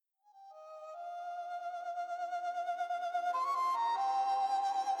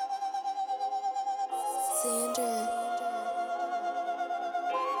Xander.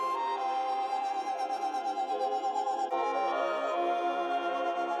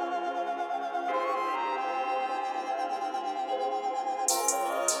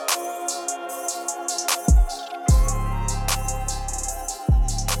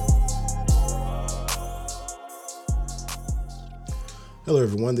 Hello,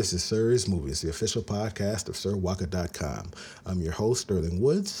 everyone. This is Sir's Movies, the official podcast of SirWalker.com. I'm your host, Sterling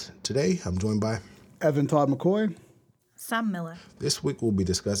Woods. Today, I'm joined by Evan Todd McCoy. Sam Miller. This week, we'll be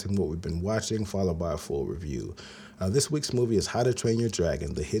discussing what we've been watching, followed by a full review. This week's movie is How to Train Your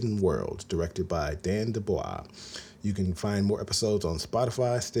Dragon, The Hidden World, directed by Dan DeBois. You can find more episodes on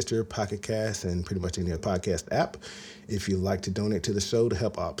Spotify, Stitcher, Pocket Cast, and pretty much any other podcast app. If you'd like to donate to the show to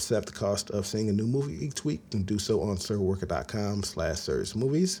help offset the cost of seeing a new movie each week, you can do so on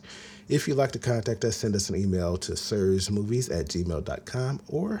sirworker.com/sirsmovies. If you'd like to contact us, send us an email to sirsmovies@gmail.com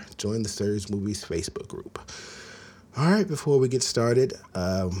or join the Sirs Movies Facebook group. All right, before we get started,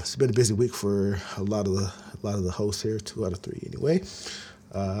 it's been a busy week for a lot of the hosts here, 2 out of 3 anyway.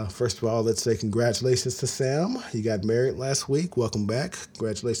 First of all, let's say congratulations to Sam. You got married last week. Welcome back.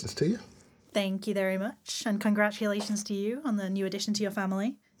 Congratulations to you. Thank you very much. And congratulations to you on the new addition to your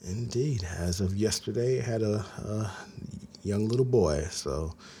family. Indeed. As of yesterday, I had a young little boy.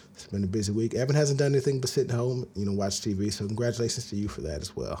 So it's been a busy week. Evan hasn't done anything but sit at home, watch TV. So congratulations to you for that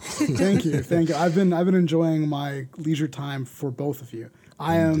as well. Thank you. I've been enjoying my leisure time for both of you.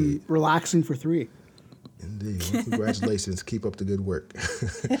 I am relaxing for 3. Indeed. Well, congratulations. Keep up the good work.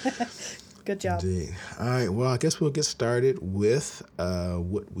 Good job. Indeed. All right. Well, I guess we'll get started with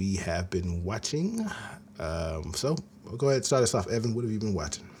what we have been watching. So go ahead and start us off. Evan, what have you been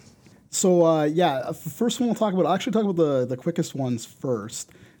watching? So, the first one I'll actually talk about the quickest ones first.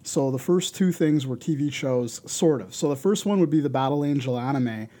 So the first 2 things were TV shows, sort of. So the first one would be the Battle Angel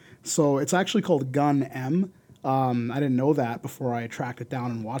anime. So it's actually called Gun M. I didn't know that before I tracked it down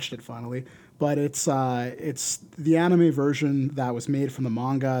and watched it finally. But it's the anime version that was made from the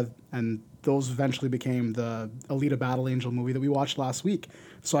manga, and those eventually became the Alita Battle Angel movie that we watched last week.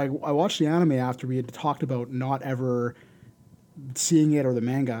 So I watched the anime after we had talked about not ever seeing it, or the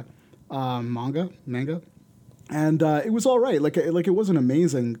manga. And it was all right. Like it wasn't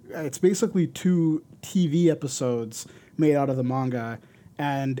amazing. It's basically 2 TV episodes made out of the manga,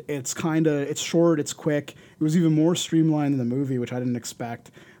 and it's short, it's quick. It was even more streamlined than the movie, which I didn't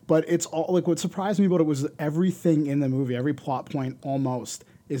expect. But it's all what surprised me about it was everything in the movie, every plot point almost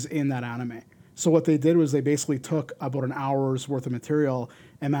is in that anime. So what they did was they basically took about an hour's worth of material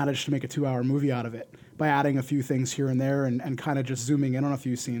and managed to make a 2-hour movie out of it by adding a few things here and there and kind of just zooming in on a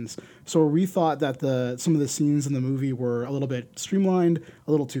few scenes. So we thought that some of the scenes in the movie were a little bit streamlined,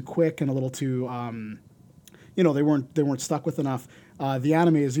 a little too quick, and a little too, they weren't stuck with enough. The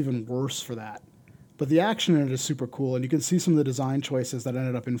anime is even worse for that. But the action in it is super cool, and you can see some of the design choices that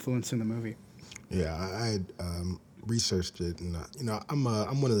ended up influencing the movie. Yeah, I researched it, and I'm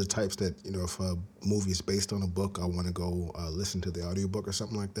one of the types that if a movie is based on a book, I want to go listen to the audiobook or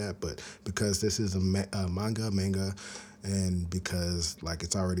something like that. But because this is a manga, and because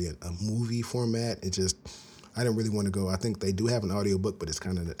it's already a movie format, I didn't really want to go. I think they do have an audiobook, but it's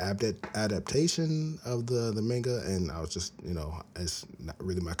kind of an adaptation of the manga, and I was just, it's not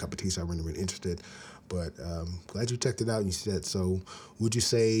really my cup of tea, so I wasn't really interested. But glad you checked it out and you said so. Would you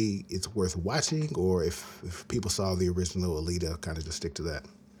say it's worth watching, or if people saw the original Alita, kind of just stick to that?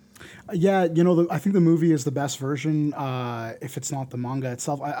 Yeah, I think the movie is the best version if it's not the manga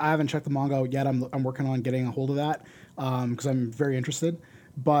itself. I haven't checked the manga out yet. I'm working on getting a hold of that because I'm very interested.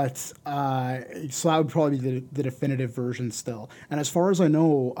 But so that would probably be the definitive version still. And as far as I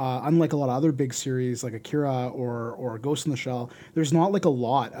know, unlike a lot of other big series like Akira or Ghost in the Shell, there's not a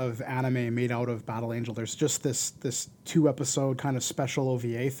lot of anime made out of Battle Angel. There's just this 2-episode kind of special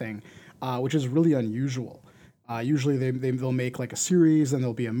OVA thing, which is really unusual. Usually they'll make a series, and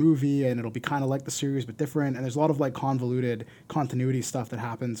there'll be a movie, and it'll be kind of like the series but different. And there's a lot of convoluted continuity stuff that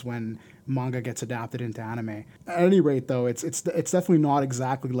happens when manga gets adapted into anime. At any rate, though, it's definitely not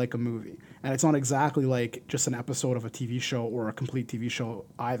exactly like a movie, and it's not exactly like just an episode of a TV show or a complete TV show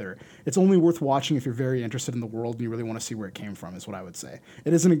either. It's only worth watching if you're very interested in the world and you really want to see where it came from, is what I would say.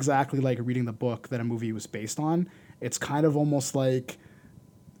 It isn't exactly like reading the book that a movie was based on. It's kind of almost like,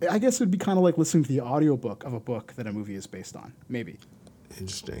 I guess it would be kind of like listening to the audiobook of a book that a movie is based on, maybe.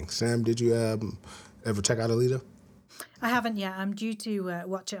 Interesting. Sam, did you ever check out Alita? I haven't yet. I'm due to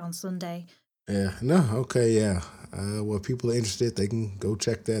watch it on Sunday. Yeah. No. Okay. Yeah. Well, if people are interested, they can go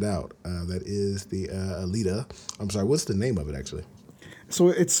check that out. That is the Alita. I'm sorry. What's the name of it actually? So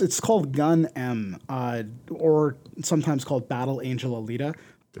it's called Gun M, or sometimes called Battle Angel Alita.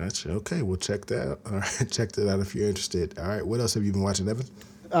 Gotcha. Okay, we'll check that out. All right, check that out if you're interested. All right, what else have you been watching, Evan?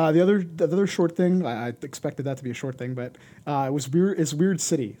 The other short thing, I expected that to be a short thing, but it was weird. Is Weird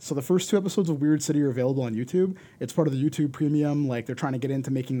City. So the first two episodes of Weird City are available on YouTube. It's part of the YouTube Premium. Like they're trying to get into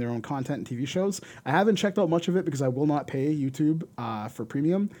making their own content and TV shows. I haven't checked out much of it because I will not pay YouTube for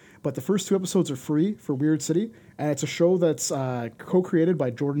Premium. But the first two episodes are free for Weird City, and it's a show that's co-created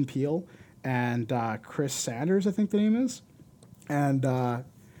by Jordan Peele and Chris Sanders, I think the name is, and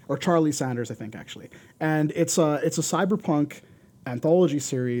or Charlie Sanders, I think actually. And it's a cyberpunk anthology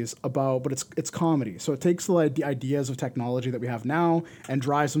series about, but it's comedy. So it takes the ideas of technology that we have now and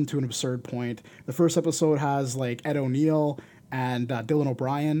drives them to an absurd point. The first episode has like Ed O'Neill and Dylan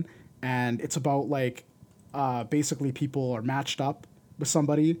O'Brien, and it's about like basically people are matched up with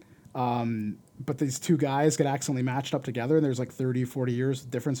somebody. But these two guys get accidentally matched up together, and there's like 30, 40 years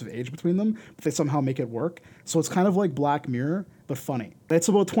difference of age between them, but they somehow make it work. So it's kind of like Black Mirror, but funny. It's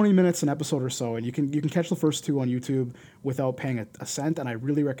about 20 minutes an episode or so, and you can catch the first two on YouTube without paying a cent, and I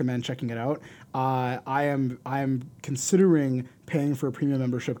really recommend checking it out. I am considering paying for a premium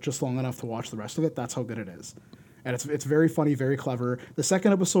membership just long enough to watch the rest of it. That's how good it is. And it's very funny, very clever. The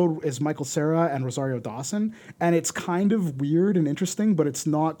second episode is Michael Cera and Rosario Dawson, and it's kind of weird and interesting, but it's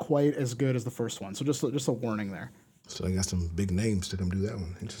not quite as good as the first one. So just a warning there. So I got some big names to come do that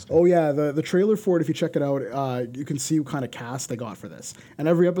one. Interesting. Oh yeah, the trailer for it, if you check it out, you can see what kind of cast they got for this. And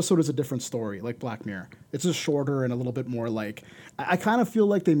every episode is a different story, like Black Mirror. It's just shorter and a little bit more like, I kind of feel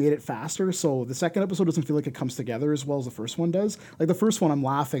like they made it faster, so the second episode doesn't feel like it comes together as well as the first one does. Like the first one, I'm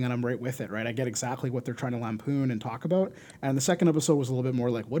laughing and I'm right with it, right? I get exactly what they're trying to lampoon and talk about. And the second episode was a little bit more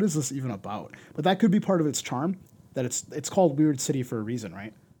like, what is this even about? But that could be part of its charm, that it's called Weird City for a reason,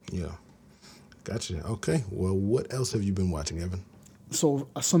 right? Yeah. Gotcha. Okay. Well, what else have you been watching, Evan? So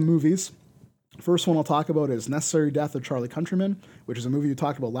some movies. First one I'll talk about is Necessary Death of Charlie Countryman, which is a movie you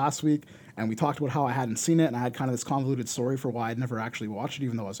talked about last week, and we talked about how I hadn't seen it, and I had kind of this convoluted story for why I'd never actually watched it,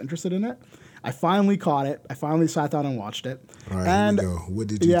 even though I was interested in it. I finally caught it. I finally sat down and watched it. All right, and here we go. What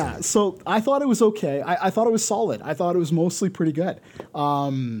did you think? So I thought it was okay. I thought it was solid. I thought it was mostly pretty good.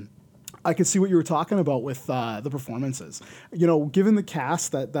 I could see what you were talking about with the performances. You know, given the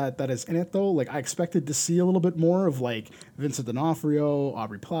cast that is in it, though, like I expected to see a little bit more of like Vincent D'Onofrio,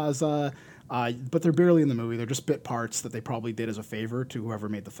 Aubrey Plaza, but they're barely in the movie. They're just bit parts that they probably did as a favor to whoever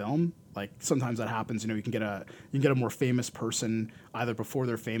made the film. Like sometimes that happens. You know, you can get a more famous person either before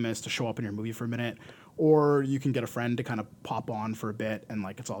they're famous to show up in your movie for a minute, or you can get a friend to kind of pop on for a bit and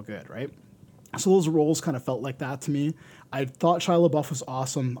like it's all good, right? So those roles kind of felt like that to me. I thought Shia LaBeouf was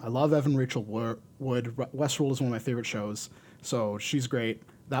awesome. I love Evan Rachel Wood. Westworld is one of my favorite shows, so she's great.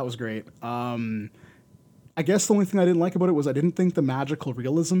 That was great. I guess the only thing I didn't like about it was I didn't think the magical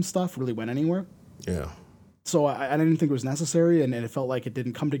realism stuff really went anywhere. Yeah. So I didn't think it was necessary, and it felt like it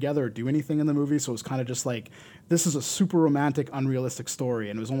didn't come together or do anything in the movie. So it was kind of just like, this is a super romantic, unrealistic story,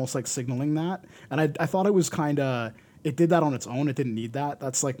 and it was almost like signaling that. And I thought it was kind of... It did that on its own. It didn't need that.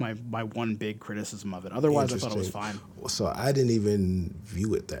 That's like my one big criticism of it. Otherwise, I thought it was fine. So I didn't even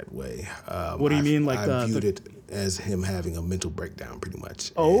view it that way. What do you mean? Like I viewed it as him having a mental breakdown, pretty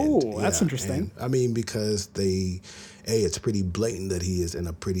much. Oh, that's interesting. I mean, because it's pretty blatant that he is in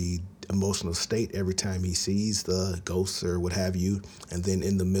a pretty emotional state every time he sees the ghosts or what have you. And then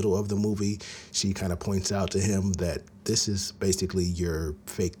in the middle of the movie, she kind of points out to him that this is basically your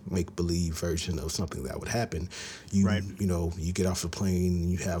fake make-believe version of something that would happen. You know, you get off the plane and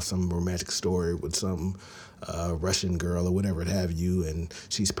you have some romantic story with some Russian girl or whatever it have you, and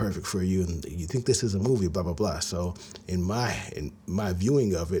she's perfect for you, and you think this is a movie, blah, blah, blah. So in my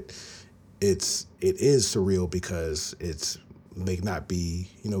viewing of it, it is surreal because it's may not be,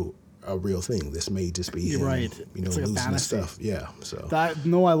 you know, a real thing. This may just be him, you know, it's like losing a fantasy. stuff. Yeah. So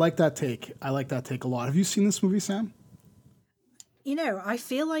I like that take. I like that take a lot. Have you seen this movie, Sam? You know, I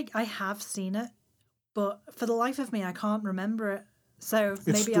feel like I have seen it, but for the life of me, I can't remember it. So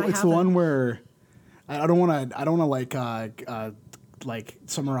maybe I haven't. It's the one where I don't want to like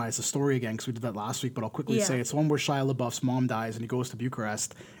summarize the story again because we did that last week, but I'll quickly say it's the one where Shia LaBeouf's mom dies and he goes to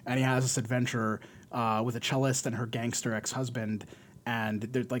Bucharest and he has this adventure with a cellist and her gangster ex-husband, and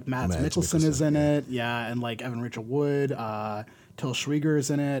there's like Mads Mikkelsen is in it, and like Evan Rachel Wood, Till Schweiger is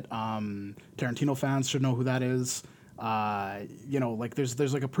in it. Tarantino fans should know who that is. You know, like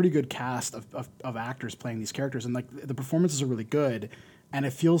there's like a pretty good cast of actors playing these characters, and like the performances are really good, and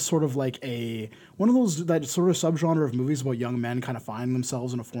it feels sort of like one of those, that sort of subgenre of movies about young men kind of finding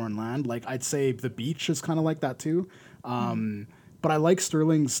themselves in a foreign land. Like I'd say The Beach is kind of like that too. But I like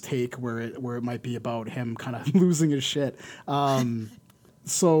Sterling's take where it might be about him kind of losing his shit.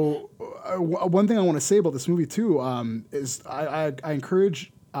 So one thing I want to say about this movie too is I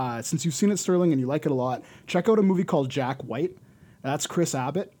encourage since you've seen it, Sterling, and you like it a lot, check out a movie called Jack White. That's Chris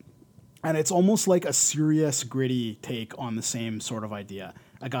Abbott. And it's almost like a serious, gritty take on the same sort of idea.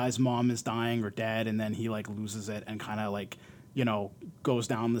 A guy's mom is dying or dead, and then he like loses it and kind of like, you know, goes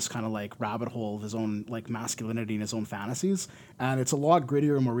down this kind of like rabbit hole of his own like masculinity and his own fantasies. And it's a lot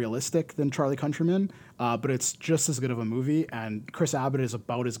grittier and more realistic than Charlie Countryman, but it's just as good of a movie. And Chris Abbott is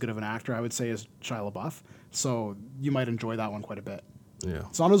about as good of an actor, I would say, as Shia LaBeouf. So you might enjoy that one quite a bit. Yeah.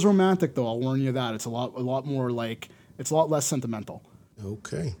 It's not as romantic though. I'll warn you that it's a lot more like it's a lot less sentimental.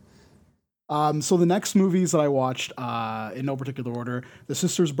 Okay. So the next movies that I watched, in no particular order, The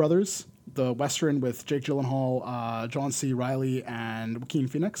Sisters Brothers, the Western with Jake Gyllenhaal, John C. Reilly, and Joaquin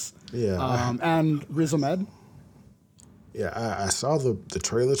Phoenix. Yeah. And Riz Ahmed. Yeah, I saw the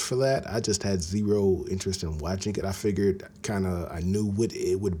trailers for that. I just had zero interest in watching it. I figured I knew what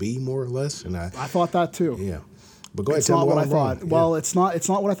it would be more or less, and I thought that too. Yeah. But go ahead, It's tell not me what I I'm thought. wrong. Well, it's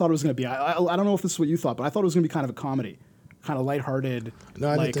not what I thought it was going to be. I don't know if this is what you thought, but I thought it was going to be kind of a comedy, kind of lighthearted. No,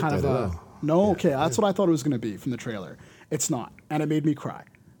 I didn't think kind that of at all. No, okay, that's what I thought it was going to be from the trailer. It's not, and it made me cry.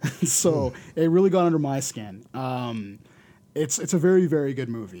 So it really got under my skin. It's a very, very good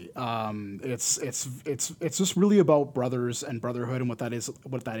movie. It's just really about brothers and brotherhood and what that is.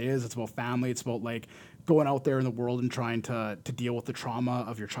 It's about family. It's about like going out there in the world and trying to deal with the trauma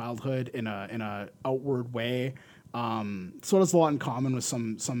of your childhood in a outward way. So it has a lot in common with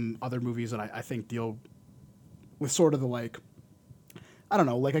some other movies that I think deal with sort of the like, I don't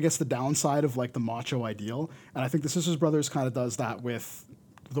know, like I guess the downside of like the macho ideal. And I think The Sisters Brothers kind of does that with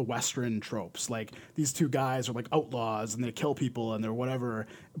the Western tropes. Like these two guys are like outlaws and they kill people and they're whatever,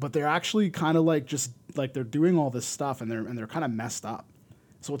 but they're actually kind of like just like they're doing all this stuff and they're kind of messed up.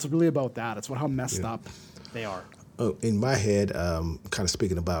 So it's really about that. It's about how messed up they are. Oh, in my head, kind of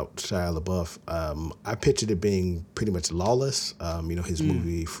speaking about Shia LaBeouf, I pictured it being pretty much Lawless. His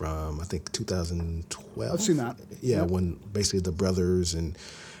movie from I think 2012. I've seen that. Yeah, Yep. when basically the brothers and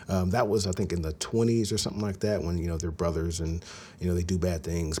that was I think in the 20s or something like that when they're brothers and they do bad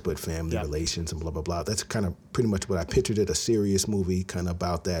things but family Yep. relations and blah blah blah. That's kind of pretty much what I pictured it. A serious movie kind of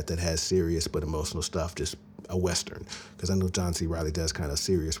about that has serious but emotional stuff. Just a Western, because I know John C. Reilly does kind of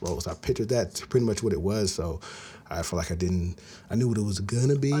serious roles. I pictured that pretty much what it was, so I feel like I knew what it was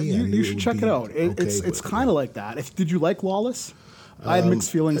gonna be. You should check it out. It's kind of like that. Did you like Lawless? I had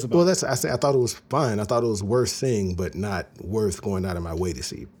mixed feelings about it. I thought it was fine. I thought it was worth seeing, but not worth going out of my way to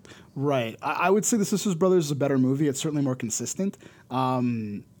see. Right. I would say The Sisters Brothers is a better movie. It's certainly more consistent.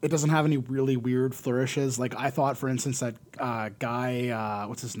 It doesn't have any really weird flourishes. Like I thought, for instance, that guy,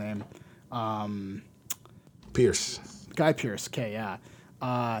 what's his name? Pierce. Guy Pearce. Okay, yeah.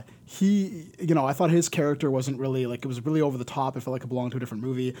 I thought his character wasn't really like, it was really over the top. It felt like it belonged to a different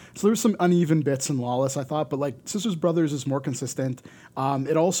movie. So there were some uneven bits in Lawless, I thought, but like Sisters Brothers is more consistent.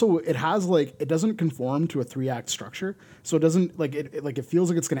 It has like, it doesn't conform to a 3-act structure. So it doesn't like, it feels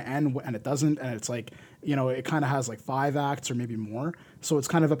like it's going to end and it doesn't. And it's like, it kind of has like 5 acts or maybe more. So it's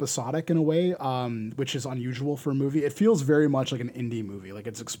kind of episodic in a way, which is unusual for a movie. It feels very much like an indie movie. Like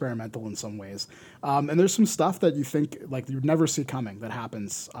it's experimental in some ways. And there's some stuff that you think like you'd never see coming that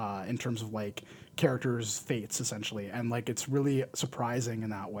happens, in terms of like characters' fates essentially. And like, it's really surprising in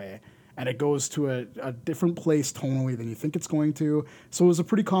that way. And it goes to a different place tonally than you think it's going to. So it was a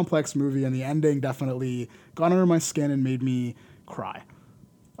pretty complex movie, and the ending definitely got under my skin and made me cry.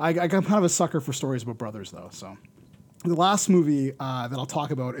 I'm kind of a sucker for stories about brothers, though. So the last movie that I'll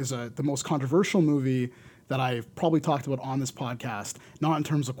talk about is the most controversial movie that I've probably talked about on this podcast, not in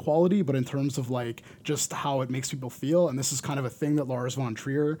terms of quality, but in terms of like just how it makes people feel. And this is kind of a thing that Lars von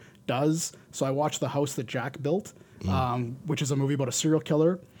Trier does. So I watched The House That Jack Built, which is a movie about a serial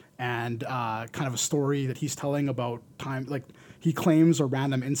killer and kind of a story that he's telling about time. Like he claims are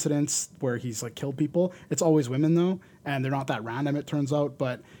random incidents where he's like killed people. It's always women though, and they're not that random, it turns out.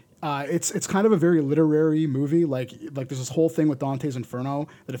 But it's kind of a very literary movie. Like there's this whole thing with Dante's Inferno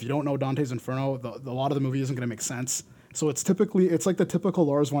that if you don't know Dante's Inferno, a lot of the movie isn't going to make sense. So it's like the typical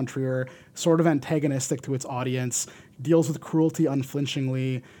Lars von Trier, sort of antagonistic to its audience, deals with cruelty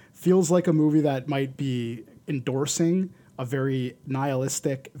unflinchingly, feels like a movie that might be endorsing a very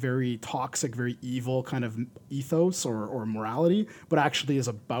nihilistic, very toxic, very evil kind of ethos or morality, but actually is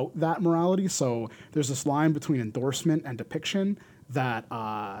about that morality. So there's this line between endorsement and depiction that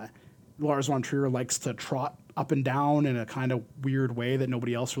Lars von Trier likes to trot up and down in a kind of weird way that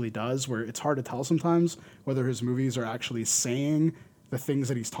nobody else really does, where it's hard to tell sometimes whether his movies are actually saying the things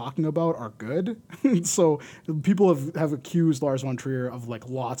that he's talking about are good. So people have accused Lars von Trier of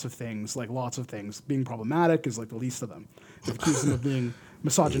lots of things. Being problematic is like the least of them. They've accused him of being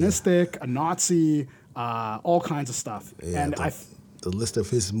misogynistic, a Nazi, all kinds of stuff. Yeah, the list of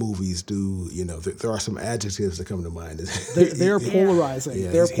his movies do, there are some adjectives that come to mind. They are polarizing.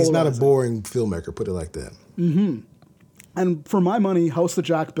 Yeah, They're he's not a polarizing. boring filmmaker, put it like that. And for my money, House that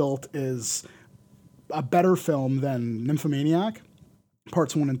Jack Built is a better film than Nymphomaniac,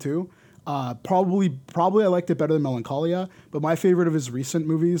 parts 1 and 2. Probably I liked it better than Melancholia, but my favorite of his recent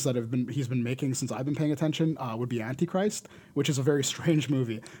movies that he's been making since I've been paying attention would be Antichrist, which is a very strange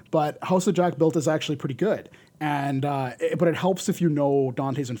movie. But House that Jack Built is actually pretty good, and but it helps if you know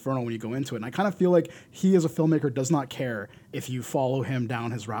Dante's Inferno when you go into it. And I kind of feel like he, as a filmmaker, does not care if you follow him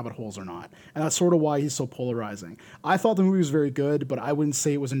down his rabbit holes or not, and that's sort of why he's so polarizing. I thought the movie was very good, but I wouldn't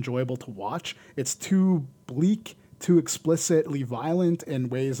say it was enjoyable to watch. It's too bleak, too explicitly violent in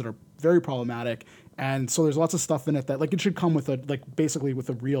ways that are very problematic, and so there's lots of stuff in it that it should come with basically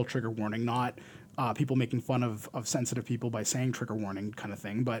with a real trigger warning, not people making fun of sensitive people by saying trigger warning kind of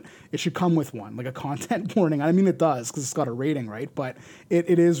thing, but it should come with one, like a content warning. I mean, it does because it's got a rating, right? But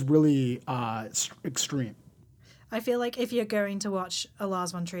it is really extreme. I feel like if you're going to watch a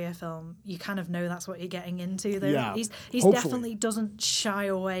Lars von Trier film, you kind of know that's what you're getting into. Though Yeah, he's hopefully. definitely doesn't shy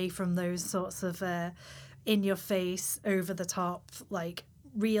away from those sorts of in your face, over the top,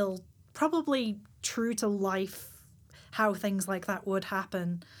 real, probably true to life, how things like that would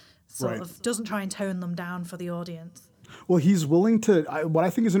happen. Right. Doesn't try and tone them down for the audience. Well, he's willing to. What I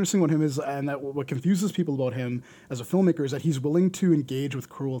think is interesting about him is, and that what confuses people about him as a filmmaker is that he's willing to engage with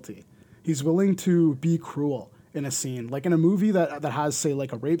cruelty. He's willing to be cruel in a scene, like in a movie that has, say,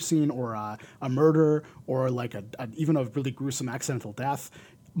 like a rape scene or a murder or like even a really gruesome accidental death.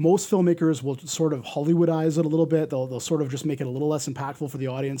 Most filmmakers will sort of Hollywoodize it a little bit. They'll sort of just make it a little less impactful for the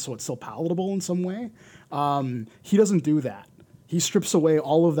audience so it's still palatable in some way. He doesn't do that. He strips away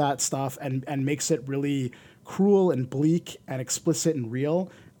all of that stuff and makes it really cruel and bleak and explicit and real,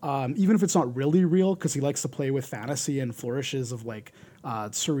 even if it's not really real, because he likes to play with fantasy and flourishes of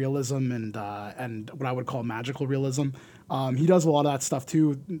surrealism and what I would call magical realism. He does a lot of that stuff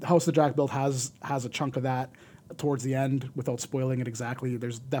too. House that Jack Built has a chunk of that towards the end, without spoiling it exactly.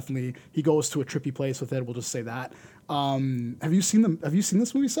 There's definitely, he goes to a trippy place with it. We'll just say that. Have you seen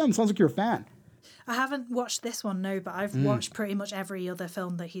this movie, Sam? It sounds like you're a fan. I haven't watched this one, no, but I've watched pretty much every other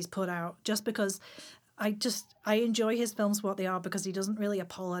film that he's put out, just because I enjoy his films for what they are, because he doesn't really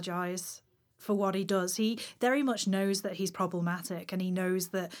apologize for what he does. He very much knows that he's problematic, and he knows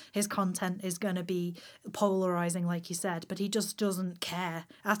that his content is going to be polarizing, like you said, but he just doesn't care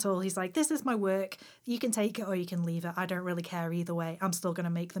at all. He's like, this is my work. You can take it or you can leave it. I don't really care either way. I'm still going to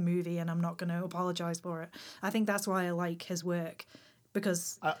make the movie and I'm not going to apologize for it. I think that's why I like his work.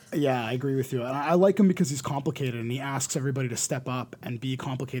 Because yeah, I agree with you. And I like him because he's complicated, and he asks everybody to step up and be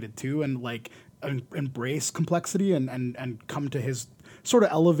complicated too, and embrace complexity and come to his sort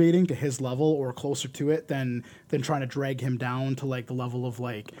of elevating to his level or closer to it than trying to drag him down to the level of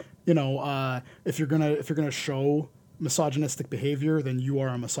if you're gonna show misogynistic behavior, then you are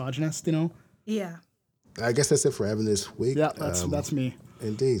a misogynist. yeah. I guess that's it for Evan this week. Yeah, that's me.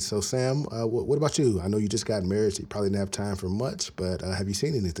 Indeed. So, Sam, what about you? I know you just got married, so you probably didn't have time for much, but have you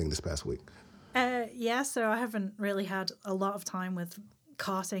seen anything this past week? Yeah, so I haven't really had a lot of time with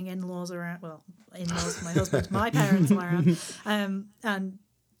carting in-laws around. Well, in-laws, my husband, my parents around, and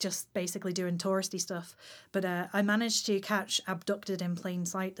just basically doing touristy stuff. But I managed to catch Abducted in Plain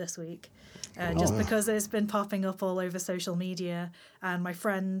Sight this week, just because it's been popping up all over social media. And my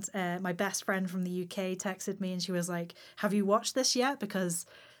friend, my best friend from the UK, texted me, and she was like, "Have you watched this yet? Because,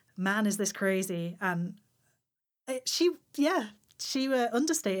 man, is this crazy!" And she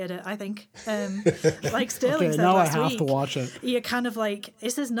understated it, I think. Like Sterling Okay, said now last I have week, to watch it. you're kind of like,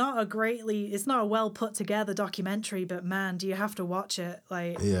 it's not a well put together documentary, but man, do you have to watch it?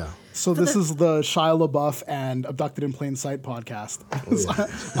 Yeah. So this is the Shia LaBeouf and Abducted in Plain Sight podcast.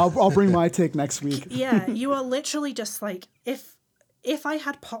 I'll bring my take next week. Yeah, you are literally just like, if I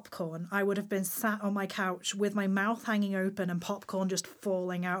had popcorn, I would have been sat on my couch with my mouth hanging open and popcorn just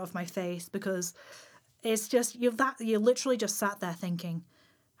falling out of my face, because it's just, you're literally just sat there thinking,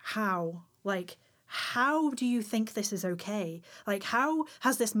 how do you think this is okay? How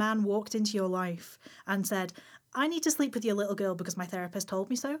has this man walked into your life and said, I need to sleep with your little girl because my therapist told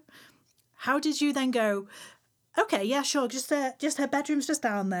me so? How did you then go, okay, yeah, sure, just her bedroom's just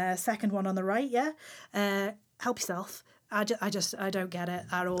down there, second one on the right, yeah? Help yourself. I don't get it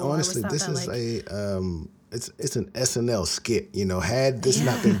at all. Honestly, I was this is it's an SNL skit. You know, had this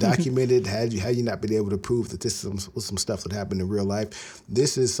not been documented, had you not been able to prove that this is some stuff that happened in real life,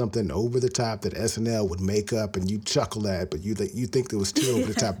 this is something over the top that SNL would make up and you chuckle at, but you think it was too over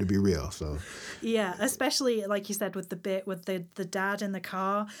the top to be real. So Yeah, especially like you said with the bit with the dad in the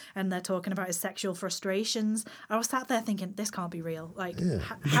car and they're talking about his sexual frustrations. I was sat there thinking, this can't be real. Like,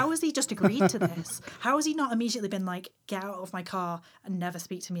 how has he just agreed to this? How has he not immediately been like, get out of my car and never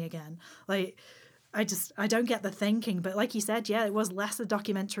speak to me again? Like, I don't get the thinking. But like you said, yeah, it was less a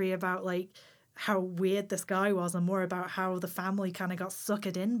documentary about like how weird this guy was and more about how the family kind of got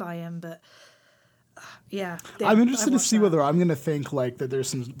suckered in by him. But yeah, I'm interested to see that. whether I'm going to think like that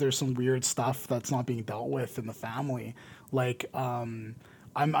there's some weird stuff that's not being dealt with in the family. Like,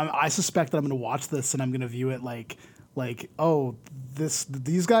 I suspect that I'm going to watch this and I'm going to view it like oh,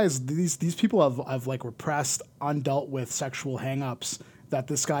 these guys, these people have like repressed, undealt with sexual hangups that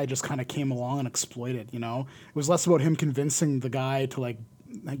this guy just kind of came along and exploited. You know, it was less about him convincing the guy to like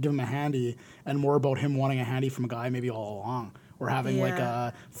give him a handy and more about him wanting a handy from a guy maybe all along. Or having like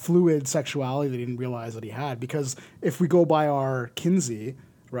a fluid sexuality that he didn't realize that he had. Because if we go by our Kinsey,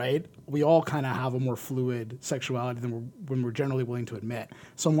 right, we all kind of have a more fluid sexuality than when we're generally willing to admit.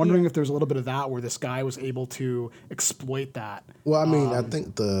 So I'm wondering if there's a little bit of that where this guy was able to exploit that. well, I mean, I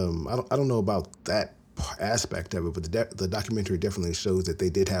think I don't know about that aspect of it, but the documentary definitely shows that they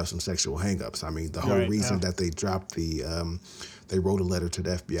did have some sexual hangups. I mean, the whole reason that they dropped they wrote a letter to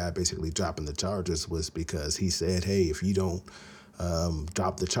the FBI basically dropping the charges was because he said, hey, if you don't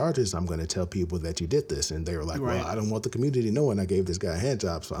drop the charges, I'm going to tell people that you did this. And they were like, well, I don't want the community knowing I gave this guy a hand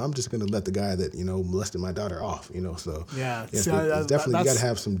job, so I'm just going to let the guy that, molested my daughter off, so. Yeah. Yes, it's definitely, you got to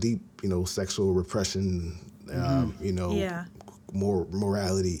have some deep, sexual repression, more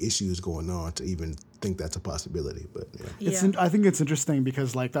morality issues going on to even think that's a possibility. But I think it's interesting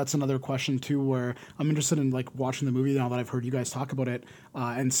because like that's another question too where I'm interested in like watching the movie now that I've heard you guys talk about it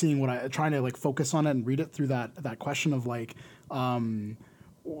and seeing trying to like focus on it and read it through that question of like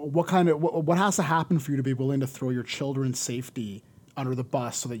what has to happen for you to be willing to throw your children's safety under the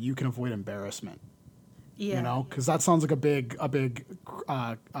bus so that you can avoid embarrassment. Because that sounds like a big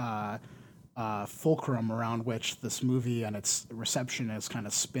fulcrum around which this movie and its reception is kind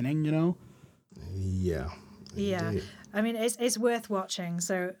of spinning. Yeah. I mean, it's worth watching.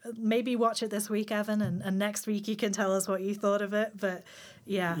 So maybe watch it this week, Evan, and next week you can tell us what you thought of it. But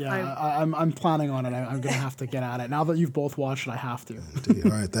I'm planning on it. I'm gonna have to get at it now that you've both watched it. I have to.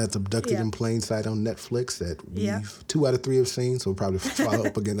 All right, that's Abducted in Plain Sight on Netflix that 2 out of 3 have seen. So we'll probably follow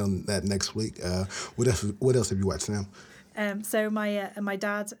up again on that next week. What else have you watched, Sam? So my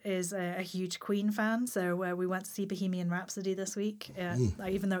dad is a huge Queen fan. So we went to see Bohemian Rhapsody this week,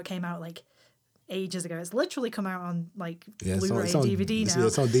 even though it came out like ages ago. It's literally come out on like Blu-ray, DVD now. Yeah,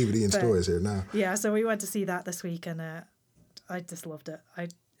 it's on DVD in stores here now. Yeah, so we went to see that this week, and I just loved it. I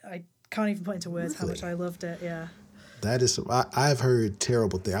can't even put into words how much I loved it. Yeah. That is, I've heard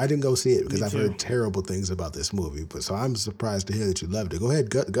terrible things. I didn't go see it because I've heard terrible things about this movie. But so I'm surprised to hear that you loved it. Go ahead,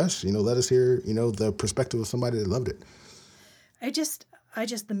 Gus. Let us hear the perspective of somebody that loved it.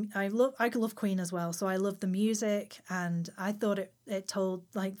 I love Queen as well, so I love the music, and I thought it told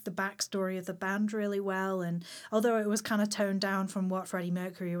like the backstory of the band really well. And although it was kind of toned down from what Freddie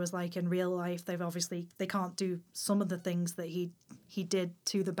Mercury was like in real life, they can't do some of the things that he did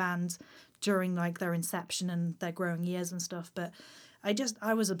to the band during like their inception and their growing years and stuff. But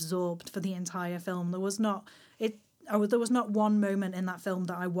I was absorbed for the entire film. There was not one moment in that film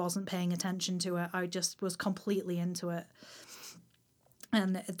that I wasn't paying attention to it. I just was completely into it.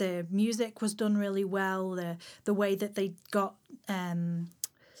 And the music was done really well. The way that they got I've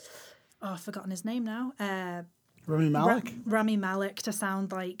forgotten his name now. Rami Malek. Rami Malek to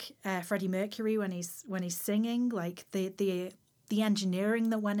sound like Freddie Mercury when he's singing. Like the engineering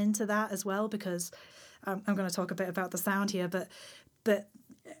that went into that as well. Because I'm going to talk a bit about the sound here, but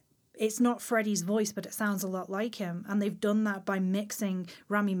it's not Freddie's voice, but it sounds a lot like him. And they've done that by mixing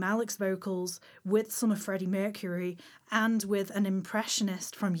Rami Malek's vocals with some of Freddie Mercury and with an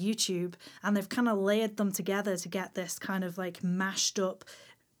impressionist from YouTube. And they've kind of layered them together to get this kind of like mashed up,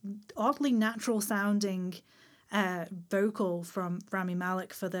 oddly natural sounding vocal from Rami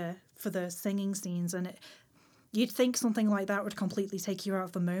Malek for the singing scenes. And you'd think something like that would completely take you out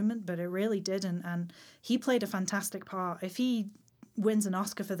of the moment, but it really didn't. And he played a fantastic part. If he wins an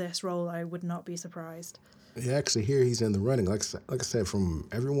Oscar for this role, I would not be surprised. Yeah, actually, here he's in the running. Like I said, from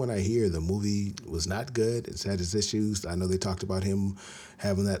everyone I hear, the movie was not good. It's had its issues. I know they talked about him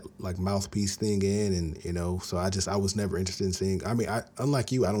having that like mouthpiece thing in, and so I was never interested in seeing. I mean,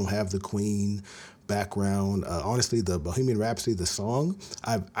 unlike you, I don't have the Queen background. Honestly, the Bohemian Rhapsody, the song,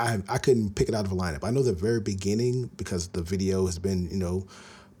 I couldn't pick it out of a lineup. I know the very beginning because the video has been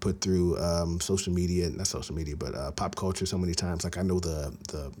put through social media, not social media, but pop culture so many times. Like I know the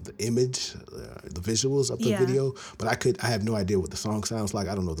image, the visuals of the Yeah. video, but I have no idea what the song sounds like.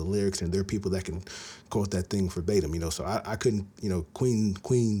 I don't know the lyrics, and there are people that can quote that thing verbatim. So I couldn't.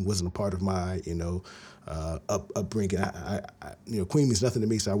 Queen wasn't a part of my upbringing. Queen means nothing to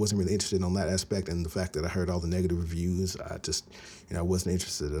me, so I wasn't really interested on that aspect. And the fact that I heard all the negative reviews, I just I wasn't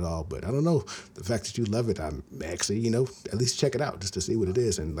interested at all. But I don't know, the fact that you love it, I'm actually at least check it out just to see what it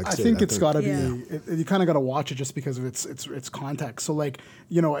is. And like I said, think it's got to Yeah. be. You kind of got to watch it just because of its context. So like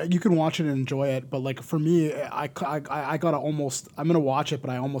you can watch it and enjoy it, but like for me, I gotta almost. I'm gonna watch it, but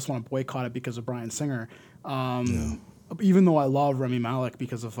I almost want to boycott it because of Bryan Singer. Even though I love Rami Malek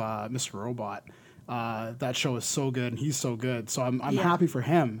because of Mr. Robot. That show is so good and he's so good. So I'm Yeah. happy for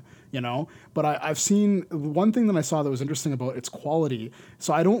him, But I've seen one thing that I saw that was interesting about its quality.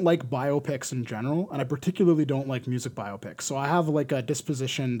 So I don't like biopics in general, and I particularly don't like music biopics. So I have like a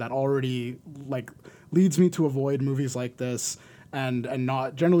disposition that already like leads me to avoid movies like this and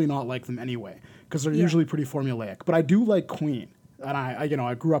not generally not like them anyway because they're Yeah. usually pretty formulaic. But I do like Queen. And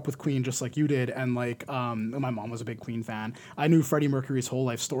I grew up with Queen just like you did, and like my mom was a big Queen fan. I knew Freddie Mercury's whole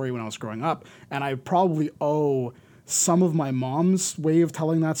life story when I was growing up, and I probably owe some of my mom's way of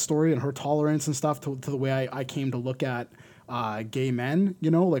telling that story and her tolerance and stuff to the way I came to look at gay men.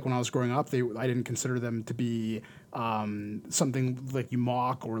 Like when I was growing up, I didn't consider them to be something like you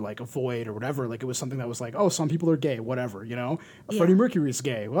mock or like avoid or whatever. Like it was something that was like, oh, some people are gay, whatever, Freddie Mercury's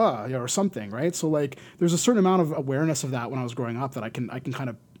gay, or something, right? So like there's a certain amount of awareness of that when I was growing up that I can kind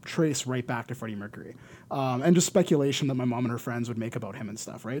of trace right back to Freddie Mercury, and just speculation that my mom and her friends would make about him and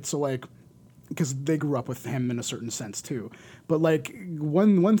stuff, right? So like, because they grew up with him in a certain sense too. But like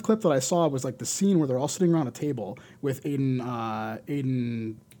one clip that I saw was like the scene where they're all sitting around a table with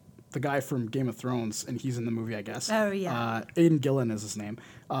Aiden, the guy from Game of Thrones, and he's in the movie, I guess. Oh, yeah. Aiden Gillen is his name,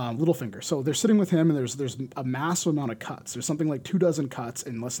 Littlefinger. So they're sitting with him, and there's a massive amount of cuts. There's something like 24 cuts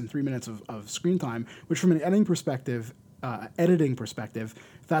in less than 3 minutes of screen time, which from an editing perspective,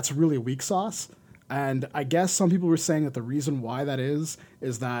 that's really weak sauce. And I guess some people were saying that the reason why that is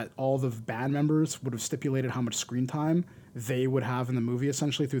that all the band members would have stipulated how much screen time they would have in the movie,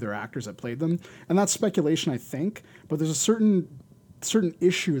 essentially through their actors that played them. And that's speculation, I think. But there's a certain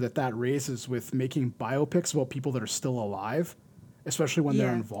issue that raises with making biopics about people that are still alive, especially when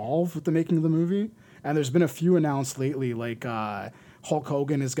they're Yeah. involved with the making of the movie. And there's been a few announced lately, like Hulk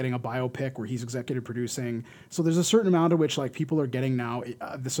Hogan is getting a biopic where he's executive producing. So there's a certain amount of which like people are getting now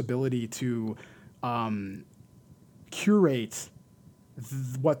this ability to curate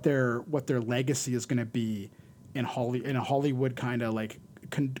what their legacy is going to be in a Hollywood kind of like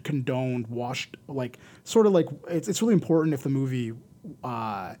condoned, washed, like sort of like it's really important if the movie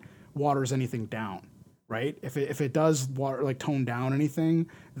waters anything down, right? If it does tone down anything,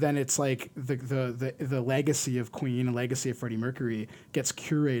 then it's like the legacy of Queen and legacy of Freddie Mercury gets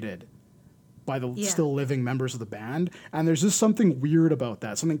curated by the Yeah. still living members of the band, and there's just something weird about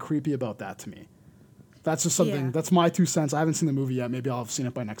that, something creepy about that to me. That's just something. Yeah. That's my 2 cents. I haven't seen the movie yet. Maybe I'll have seen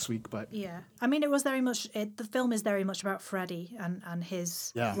it by next week. But Yeah, I mean, it was very much. The film is very much about Freddie and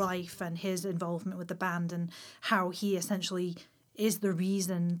his Yeah. life and his involvement with the band and how he essentially is the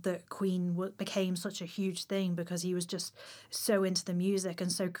reason that Queen became such a huge thing, because he was just so into the music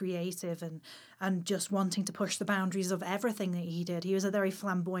and so creative and just wanting to push the boundaries of everything that he did. He was a very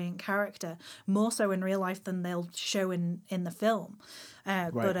flamboyant character, more so in real life than they'll show in the film.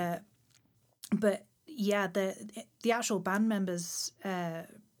 Right. But yeah, the actual band members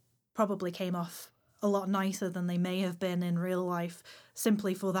probably came off a lot nicer than they may have been in real life,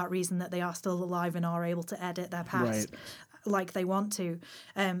 simply for that reason that they are still alive and are able to edit their past like they want to.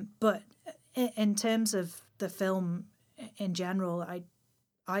 But in terms of the film in general,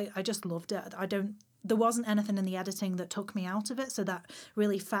 I just loved it. There wasn't anything in the editing that took me out of it. So that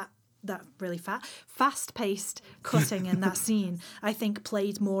really fast-paced cutting in that scene, I think,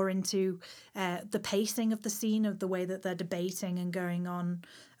 played more into the pacing of the scene, of the way that they're debating and going on.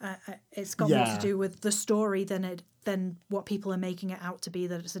 It's got more to do with the story than what people are making it out to be,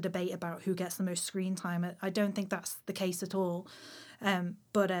 that it's a debate about who gets the most screen time. I don't think that's the case at all.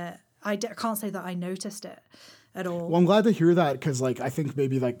 But I can't say that I noticed it. at all. Well, I'm glad to hear that because, like, I think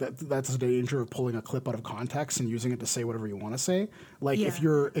maybe like that's a danger of pulling a clip out of context and using it to say whatever you want to say. Like, Yeah.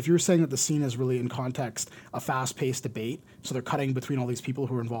 if you're saying that the scene is really in context a fast-paced debate, so they're cutting between all these people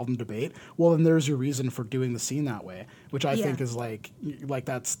who are involved in debate. Well, then there's your reason for doing the scene that way, which I think Yeah. is like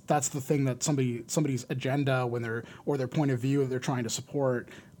that's the thing that somebody's agenda when they're or their point of view that they're trying to support.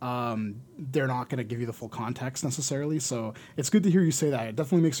 They're not going to give you the full context necessarily. So it's good to hear you say that. It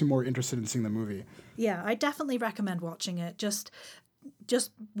definitely makes me more interested in seeing the movie. Yeah, I definitely recommend watching it. Just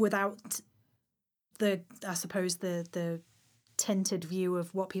without I suppose the tinted view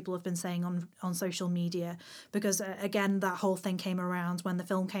of what people have been saying on social media, because again, that whole thing came around when the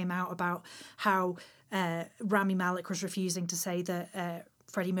film came out about how Rami Malek was refusing to say that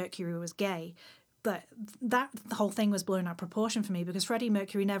Freddie Mercury was gay. But the whole thing was blown out of proportion for me because Freddie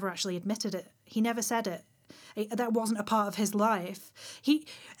Mercury never actually admitted it. He never said it. That wasn't a part of his life.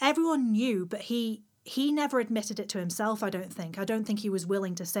 Everyone knew, but he never admitted it to himself. I don't think he was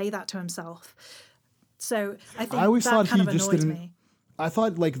willing to say that to himself. So I think I always that thought kind he of just annoyed didn't. me. I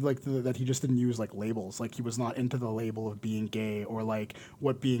thought that he just didn't use like labels, like he was not into the label of being gay or like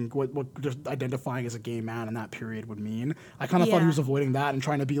what just identifying as a gay man in that period would mean. I kind of thought he Yeah. was avoiding that and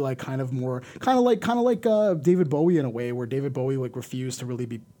trying to be like kind of like David Bowie in a way, where David Bowie like refused to really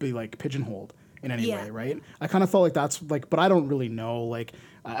be like pigeonholed in any Yeah. way, right? I kind of felt like that's like, but I don't really know, like,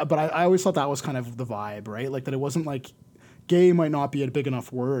 but I always thought that was kind of the vibe, right? Like that it wasn't like. Gay might not be a big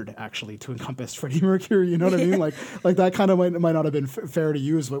enough word actually to encompass Freddie Mercury. You know what I mean? Like that kind of might not have been fair to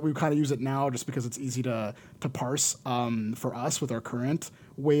use, but we kind of use it now just because it's easy to parse for us with our current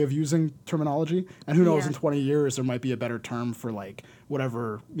way of using terminology. And who knows, Yeah. in 20 years there might be a better term for like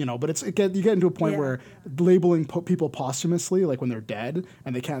whatever, you know. But you get into a point Yeah. where labeling people posthumously, like when they're dead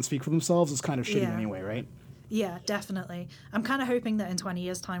and they can't speak for themselves, is kind of shitty Yeah. anyway, right? Yeah, definitely. I'm kind of hoping that in 20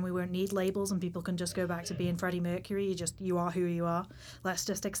 years' time we won't need labels and people can just go back to being Freddie Mercury. You are who you are. Let's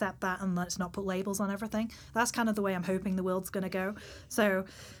just accept that and let's not put labels on everything. That's kind of the way I'm hoping the world's going to go. So,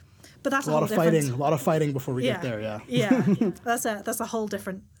 but that's a A lot whole of different... fighting, a lot of fighting before we get there. Yeah. Yeah, that's a whole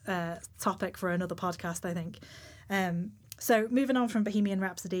different topic for another podcast, I think. So moving on from Bohemian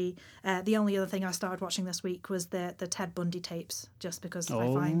Rhapsody, the only other thing I started watching this week was the Ted Bundy tapes, just because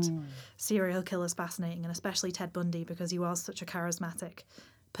I find serial killers fascinating, and especially Ted Bundy because he was such a charismatic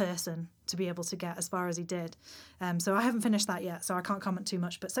person to be able to get as far as he did. So I haven't finished that yet, so I can't comment too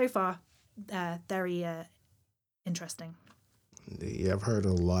much. But so far, very interesting. Yeah, I've heard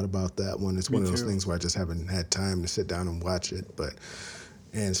a lot about that one. It's one of those too. things where I just haven't had time to sit down and watch it.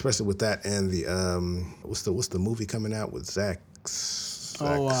 And especially with that and the what's the movie coming out with Zach?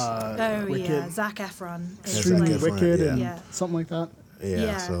 Oh Wicked. yeah, Zac Efron. is Extremely Zac Efron, Wicked yeah. and Yeah. something like that.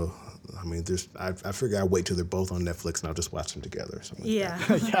 Yeah. So I mean, I figure I'll wait till they're both on Netflix and I'll just watch them together. Or something like Yeah.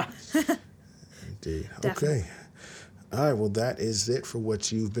 Yeah. Indeed. Definitely. Okay. All right. Well, that is it for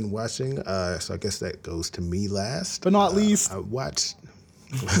what you've been watching. So I guess that goes to me last. But not least. I watched.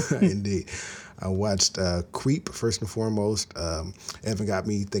 Indeed. I watched Creep first and foremost. Evan got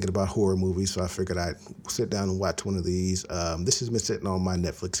me thinking about horror movies, so I figured I'd sit down and watch one of these. This has been sitting on my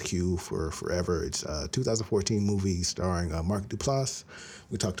Netflix queue for forever. It's a 2014 movie starring Mark Duplass.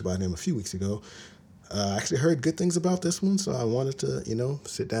 We talked about him a few weeks ago. I actually heard good things about this one, so I wanted to,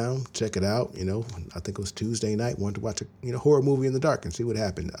 sit down, check it out. I think it was Tuesday night. Wanted to watch a horror movie in the dark and see what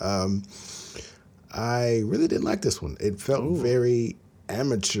happened. I really didn't like this one. It felt very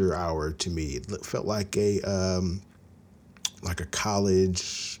amateur hour to me. It felt like a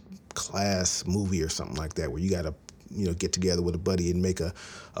college class movie or something like that, where you got to get together with a buddy and make a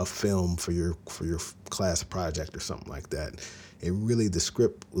film for your class project or something like that. It really, the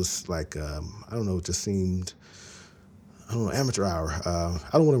script was like I don't know, it just seemed, I don't know, amateur hour. I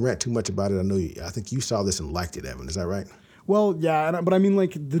don't want to rant too much about it. I think you saw this and liked it, Evan. Is that right? Well, yeah, but I mean,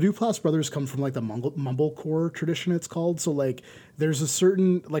 like, the Duplass brothers come from, like, the mumblecore tradition, it's called. So, like, there's a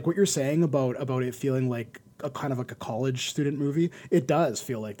certain, like, what you're saying about it feeling like a kind of like a college student movie, it does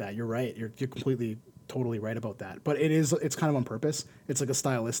feel like that. You're right. You're completely, totally right about that. But it's kind of on purpose. It's like a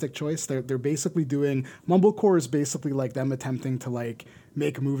stylistic choice. They're basically doing, mumblecore is basically like them attempting to, like,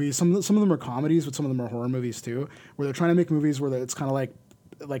 make movies. Some of them are comedies, but some of them are horror movies, too, where they're trying to make movies where it's kind of like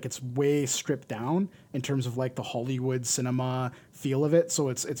it's way stripped down in terms of like the Hollywood cinema feel of it. So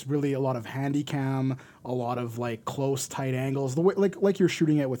it's really a lot of handy cam, a lot of like close tight angles, the way like you're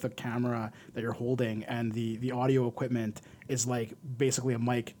shooting it with a camera that you're holding, and the audio equipment is like basically a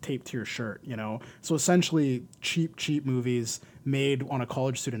mic taped to your shirt, So essentially cheap movies made on a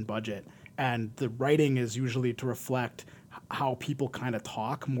college student budget, and the writing is usually to reflect how people kind of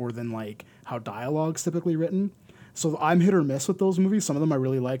talk more than like how dialogue's typically written. So I'm hit or miss with those movies. Some of them I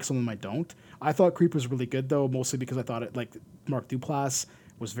really like, some of them I don't. I thought Creep was really good though, mostly because I thought it like Mark Duplass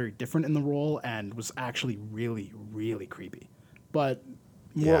was very different in the role and was actually really, really creepy. But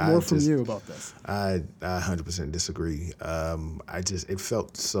more from you about this. I 100% disagree. It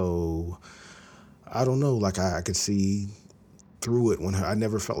felt so, I don't know, like I could see through it when I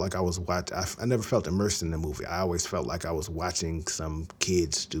never felt like I never felt immersed in the movie. I always felt like I was watching some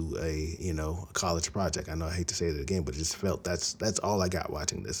kids do a college project. I know I hate to say it again, but it just felt that's all I got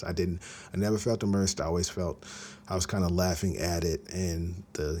watching this. I never felt immersed. I always felt I was kind of laughing at it, and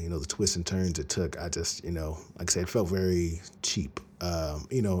the twists and turns it took. I just like I said, it felt very cheap.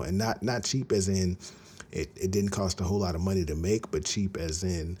 And not cheap as in it didn't cost a whole lot of money to make, but cheap as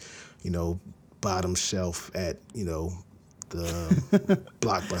in bottom shelf at the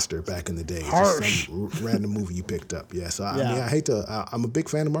Blockbuster back in the day. Harsh. Just some random movie you picked up. Yeah. So I mean, I hate to. I'm a big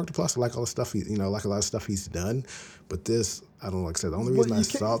fan of Mark Duplass. I like all the stuff like a lot of stuff he's done. But this, I don't know. Like I said, the only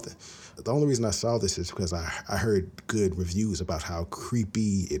reason I saw this is because I heard good reviews about how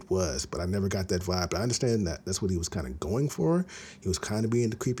creepy it was, but I never got that vibe. But I understand that that's what he was kind of going for. He was kind of being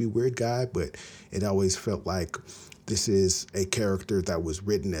the creepy weird guy, but it always felt like this is a character that was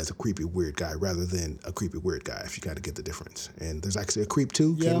written as a creepy weird guy rather than a creepy weird guy, if you got to get the difference. And there's actually a Creep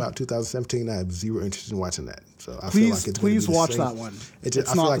 2, came out 2017. I have zero interest in watching that. So I feel like please watch that one. I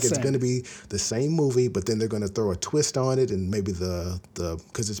feel like it's going to be the same movie, but then they're going to throw a twist on it, and maybe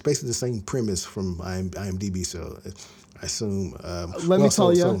because it's basically the same premise from IMDb. So I assume.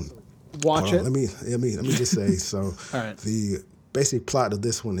 Watch it. Let me just say so. All right. The basic plot of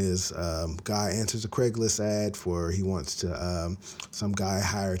this one is guy answers a Craigslist ad for he wants to some guy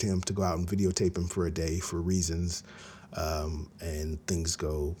hired him to go out and videotape him for a day for reasons, and things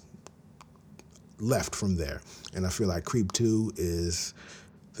go left from there. And I feel like Creep 2 is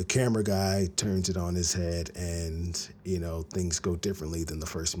the camera guy turns it on his head, and things go differently than the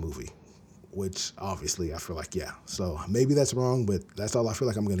first movie, which obviously I feel like so maybe that's wrong, but that's all I feel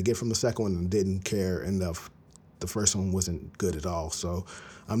like I'm going to get from the second one, and didn't care enough. The first one wasn't good at all, so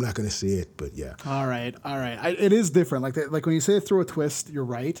I'm not going to see it, but yeah. All right. It is different. Like when you say they throw a twist, you're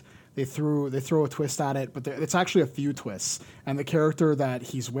right. They throw a twist at it, but it's actually a few twists. And the character that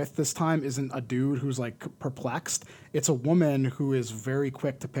he's with this time isn't a dude who's like perplexed. It's a woman who is very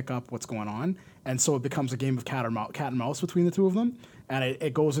quick to pick up what's going on, and so it becomes a game of cat and mouse between the two of them. And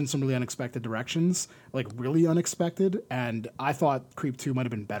it goes in some really unexpected directions, like really unexpected. And I thought Creep 2 might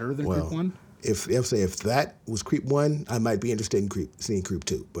have been better than Creep 1. If that was Creep 1, I might be interested in seeing Creep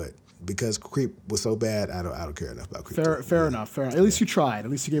 2, but because Creep was so bad, I don't care enough about Creep 2. Fair enough. At least you tried.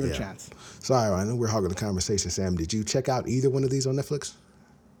 At least you gave it a chance. Sorry, I know we're hogging the conversation, Sam. Did you check out either one of these on Netflix?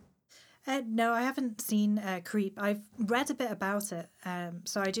 No, I haven't seen Creep. I've read a bit about it,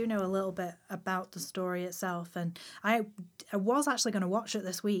 so I do know a little bit about the story itself, and I was actually going to watch it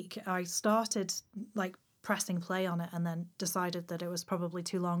this week. I started pressing play on it and then decided that it was probably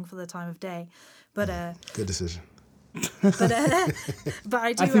too long for the time of day, but good decision. But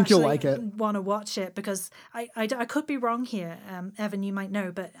I do think you'll like it. Want to watch it because I could be wrong here. Evan, you might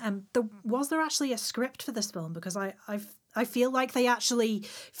know, but was there actually a script for this film? Because I feel like they actually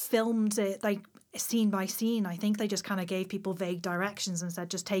filmed it like scene by scene. I think they just kind of gave people vague directions and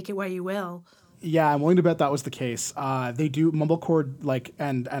said, just take it where you will. Yeah, I'm willing to bet that was the case. They do mumblecore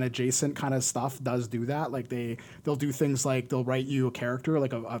and adjacent kind of stuff does do that. Like they'll do things like they'll write you a character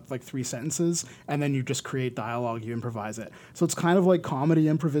like 3 sentences, and then you just create dialogue, you improvise it. So it's kind of like comedy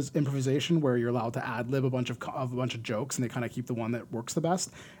improvisation where you're allowed to ad lib a bunch of jokes, and they kind of keep the one that works the best.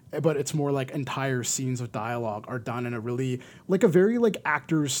 But it's more like entire scenes of dialogue are done in a really like a very like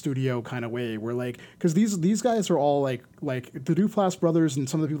actors studio kind of way, where like because these guys are all like the Duplass brothers and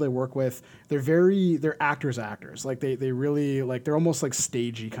some of the people they work with, they're actors like they really like they're almost like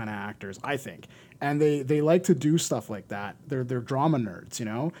stagey kind of actors, I think, and they like to do stuff like that. They're drama nerds,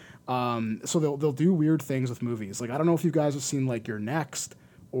 so they'll do weird things with movies. Like I don't know if you guys have seen like You're Next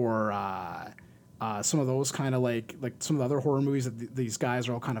or some of those kind of like some of the other horror movies that these guys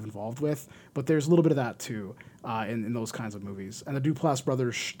are all kind of involved with, but there's a little bit of that too in those kinds of movies. And the Duplass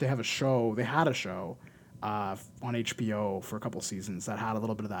brothers, they had a show on HBO for a couple seasons that had a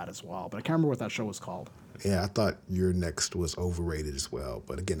little bit of that as well, but I can't remember what that show was called. Yeah, I thought Your Next was overrated as well.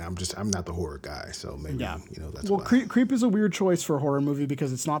 But again, I'm not the horror guy, so maybe that's well. why. Creep is a weird choice for a horror movie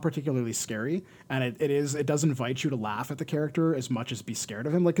because it's not particularly scary, and it does invite you to laugh at the character as much as be scared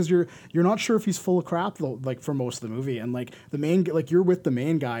of him. Like, because you're not sure if he's full of crap though, like for most of the movie, and like the main you're with the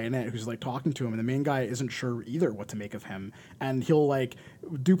main guy in it who's like talking to him, and the main guy isn't sure either what to make of him, and he'll like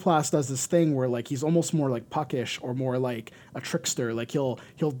Duplass does this thing where like he's almost more like puckish or more like a trickster. Like he'll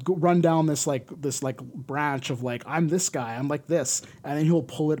run down this branch of like, I'm this guy, I'm like this, and then he'll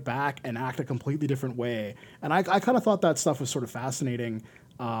pull it back and act a completely different way. And I kind of thought that stuff was sort of fascinating,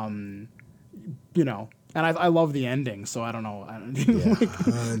 you know. And I love the ending, so I don't know. Yeah,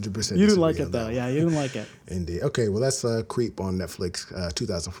 100%. You didn't like it though, yeah. You didn't like it. Indeed. Okay, well that's Creep on Netflix,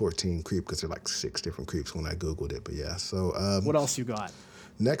 2014 Creep, because there are like 6 different Creeps when I googled it. But yeah, so What else you got?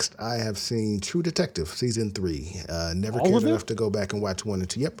 next I have seen True Detective season 3. Never All cared of it? enough to go back and watch 1 and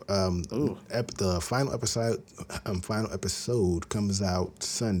 2. Yep. The final episode comes out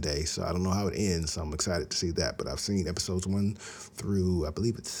Sunday, so I don't know how it ends. So I'm excited to see that. But I've seen episodes 1 through I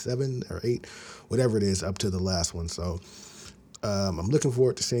believe it's 7 or 8, whatever it is, up to the last one. So I'm looking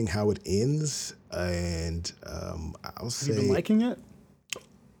forward to seeing how it ends, and I'll say You been liking it?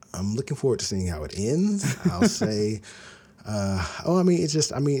 I'm looking forward to seeing how it ends. I'll say, I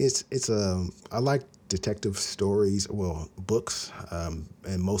like detective stories, well, books,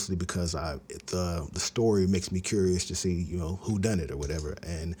 and mostly because the story makes me curious to see, who done it or whatever,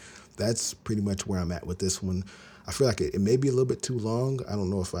 and that's pretty much where I'm at with this one. I feel like it may be a little bit too long. I don't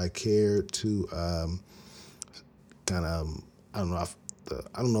know if I care to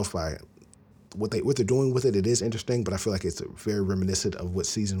what they're doing with it. It is interesting, but I feel like it's very reminiscent of what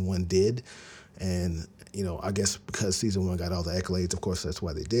season 1 did, and I guess because season 1 got all the accolades, of course that's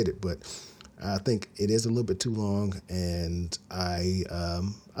why they did it. But I think it is a little bit too long, and I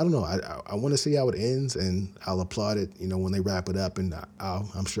don't know. I want to see how it ends, and I'll applaud it, when they wrap it up, and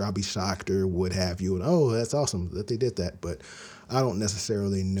I'm sure I'll be shocked or what have you, and that's awesome that they did that. But I don't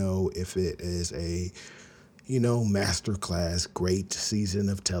necessarily know if it is a masterclass, great season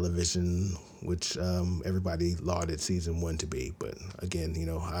of television, which everybody lauded season 1 to be. But again,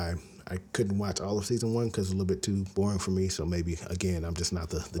 I couldn't watch all of season 1 because it's a little bit too boring for me. So maybe, again, I'm just not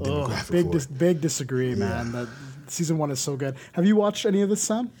the demographic for it. Big disagree, man. That season 1 is so good. Have you watched any of this,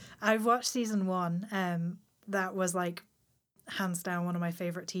 Sam? I've watched season 1. That was like hands down one of my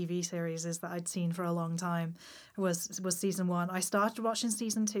favorite TV series that I'd seen for a long time was season 1. I started watching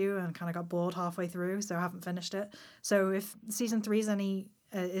season 2 and kind of got bored halfway through, so I haven't finished it. So if season 3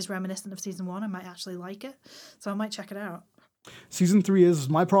 is reminiscent of season 1, I might actually like it. So I might check it out. Season 3 is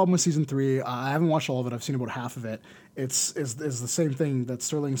my problem with season 3. I haven't watched all of it. I've seen about half of it. It's the same thing that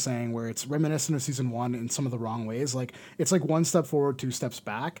Sterling's saying, where it's reminiscent of season 1 in some of the wrong ways. Like it's like 1 step forward, 2 steps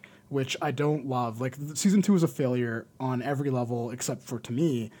back, which I don't love. Like season 2 is a failure on every level except for, to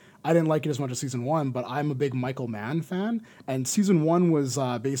me, I didn't like it as much as season 1, but I'm a big Michael Mann fan, and season 1 was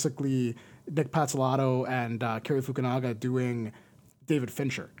basically Nick Pizzolatto and Cary Fukunaga doing David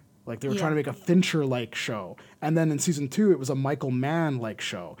Fincher. Like they were trying to make a Fincher-like show. And then in season 2, it was a Michael Mann-like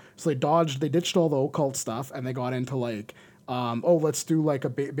show. So they ditched all the occult stuff and they got into like, let's do like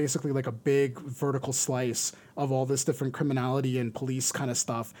basically like a big vertical slice of all this different criminality and police kind of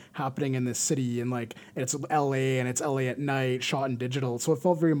stuff happening in this city. And like, it's LA and it's LA at night, shot in digital. So it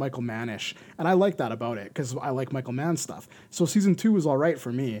felt very Michael Mann-ish. And I like that about it because I like Michael Mann stuff. So season 2 was all right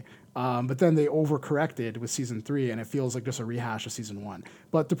for me. But then they overcorrected with season 3, and it feels like just a rehash of season 1.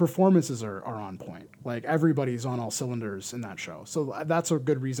 But the performances are on point. Like everybody's on all cylinders in that show. So that's a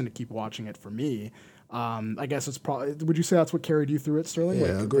good reason to keep watching it for me. I guess it's probably. Would you say that's what carried you through it, Sterling?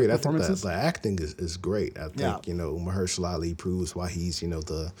 Yeah, like, agreed. I think the acting is great. I think Yeah. Mahershala Ali proves why he's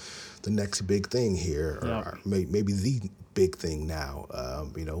the next big thing here, or maybe the big thing now.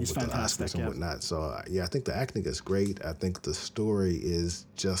 He's with the Oscars and whatnot. So I think the acting is great. I think the story is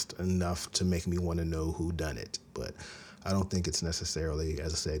just enough to make me want to know who done it. But I don't think it's necessarily,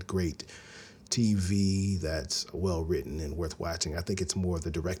 as I said, great TV that's well written and worth watching. I think it's more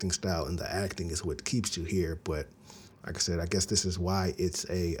the directing style and the acting is what keeps you here. But like I said, I guess this is why it's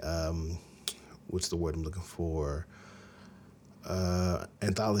a what's the word I'm looking for?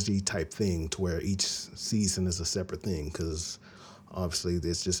 Anthology type thing, to where each season is a separate thing, because obviously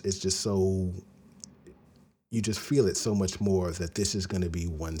it's just so, you just feel it so much more that this is going to be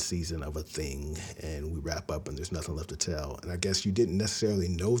one season of a thing and we wrap up and there's nothing left to tell. And I guess you didn't necessarily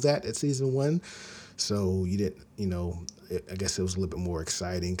know that at season 1, so you didn't, I guess it was a little bit more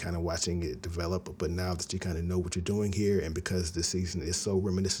exciting kind of watching it develop. But now that you kind of know what you're doing here, and because this season is so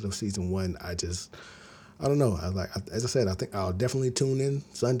reminiscent of season 1, I don't know. As I said, I think I'll definitely tune in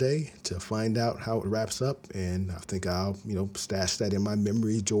Sunday to find out how it wraps up, and I think I'll, stash that in my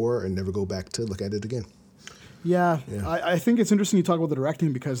memory drawer and never go back to look at it again. Yeah. I think it's interesting you talk about the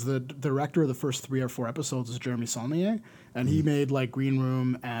directing, because the director of the first 3 or 4 episodes is Jeremy Saulnier, and he made like Green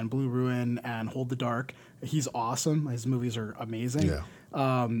Room and Blue Ruin and Hold the Dark. He's awesome. His movies are amazing. Yeah.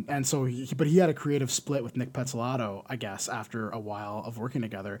 And so, but he had a creative split with Nick Pizzolatto, I guess, after a while of working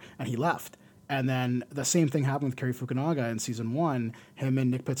together, and he left. And then the same thing happened with Cary Fukunaga in season 1. Him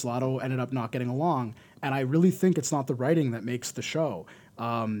and Nick Pizzolatto ended up not getting along. And I really think it's not the writing that makes the show.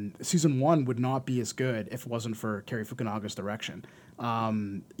 Season 1 would not be as good if it wasn't for Cary Fukunaga's direction.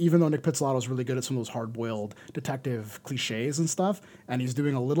 Even though Nick Pizzolatto is really good at some of those hard-boiled detective cliches and stuff, and he's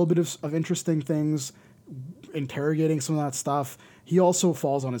doing a little bit of interesting things, interrogating some of that stuff, he also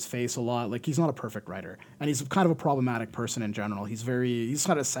falls on his face a lot. Like, he's not a perfect writer, and he's kind of a problematic person in general. He's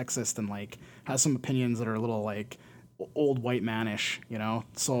kind of sexist and like has some opinions that are a little like old white manish, you know.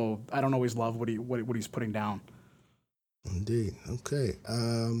 So I don't always love what he's putting down. Indeed. Okay.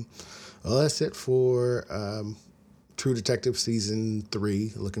 Well, that's it for True Detective season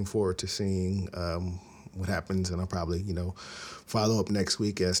 3. Looking forward to seeing what happens, and I'll probably, follow up next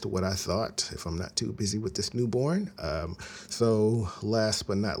week as to what I thought if I'm not too busy with this newborn. So last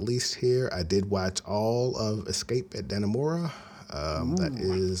but not least here, I did watch all of Escape at Dannemora. That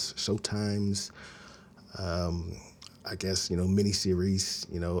is Showtime's, I guess, miniseries,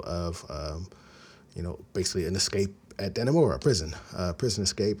 of, basically an escape at Dannemora prison. Prison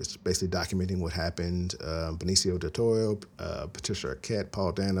escape. It's basically documenting what happened. Benicio del Toro, Patricia Arquette,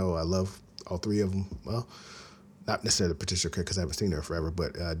 Paul Dano. I love all three of them. Well, not necessarily Patricia Arquette because I haven't seen her forever,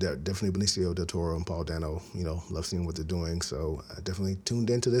 but definitely Benicio del Toro and Paul Dano. Love seeing what they're doing. So I definitely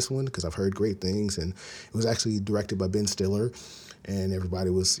tuned into this one because I've heard great things, and it was actually directed by Ben Stiller. And everybody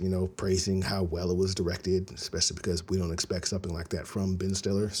was, praising how well it was directed, especially because we don't expect something like that from Ben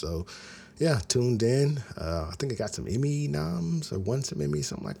Stiller. So, yeah, tuned in. I think it got some Emmy noms or won some Emmy,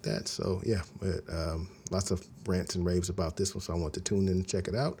 something like that. So, yeah, but, lots of rants and raves about this one, so I want to tune in and check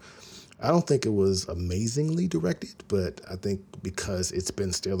it out. I don't think it was amazingly directed, but I think because it's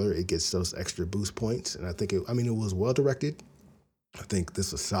Ben Stiller, it gets those extra boost points. And I think it was well directed. I think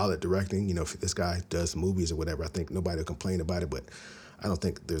this is solid directing. If this guy does movies or whatever, I think nobody will complain about it, but I don't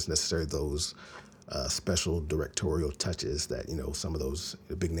think there's necessarily those special directorial touches that, some of those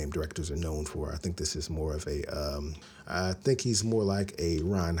big name directors are known for. I think this is more of I think he's more like a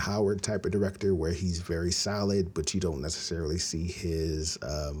Ron Howard type of director where he's very solid, but you don't necessarily see his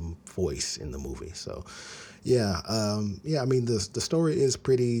voice in the movie. So, yeah. I mean, the story is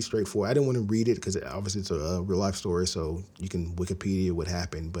pretty straightforward. I didn't want to read it because obviously it's a real life story, so you can Wikipedia what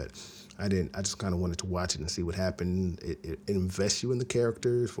happened, but I didn't. I just kind of wanted to watch it and see what happened. It invests you in the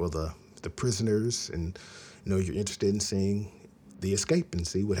characters for the prisoners, and you're interested in seeing the escape and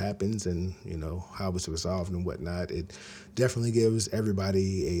see what happens and how it's resolved and whatnot. It definitely gives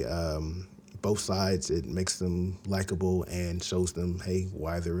everybody both sides. It makes them likable and shows them, hey,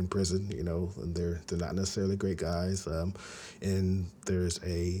 why they're in prison. And they're not necessarily great guys. And there's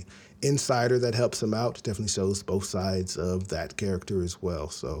a insider that helps them out. Definitely shows both sides of that character as well.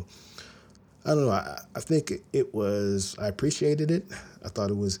 So I don't know. I think I appreciated it. I thought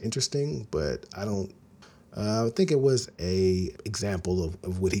it was interesting, but I think it was a example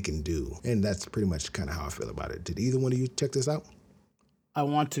of what he can do. And that's pretty much kind of how I feel about it. Did either one of you check this out? I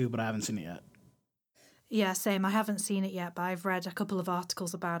want to, but I haven't seen it yet. Yeah, same. I haven't seen it yet, but I've read a couple of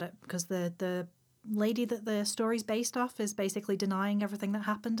articles about it because the lady that the story's based off is basically denying everything that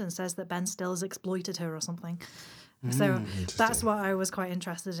happened and says that Ben Stiller's exploited her or something. So that's what I was quite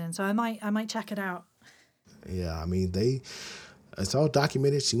interested in. So I might check it out. Yeah, I mean, it's all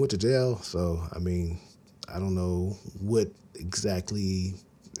documented. She went to jail. So, I mean, I don't know what exactly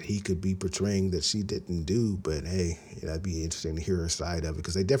he could be portraying that she didn't do, but hey, that'd be interesting to hear her side of it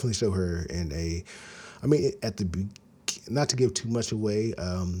because they definitely show her not to give too much away,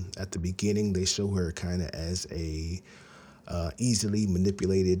 at the beginning, they show her kind of as a easily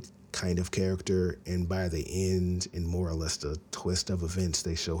manipulated kind of character, and by the end, in more or less the twist of events,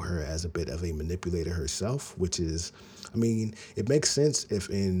 they show her as a bit of a manipulator herself, which is, it makes sense if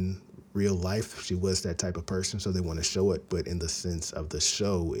in real life she was that type of person, so they want to show it, but in the sense of the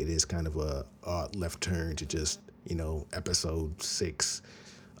show, it is kind of a odd left turn to just, episode 6.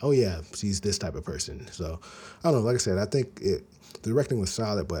 Oh yeah, she's this type of person. So I don't know. Like I said, I think the directing was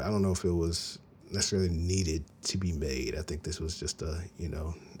solid, but I don't know if it was necessarily needed to be made. I think this was just a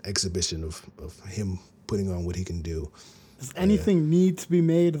exhibition of him putting on what he can do. Does anything need to be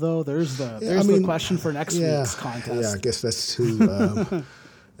made though? There's the question for next week's contest. Yeah, I guess that's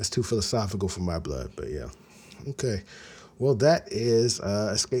too philosophical for my blood. But yeah, okay. Well, that is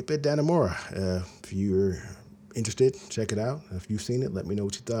Escape at Dannemora. If you're interested, check it out. If you've seen it, let me know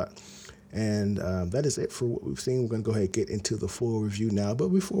what you thought. And that is it for what we've seen. We're going to go ahead and get into the full review now. But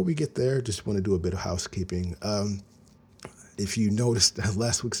before we get there, just want to do a bit of housekeeping. If you noticed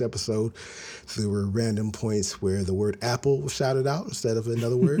last week's episode, there were random points where the word apple was shouted out instead of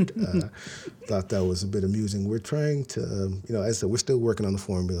another word. Thought that was a bit amusing. We're trying to, as I said, we're still working on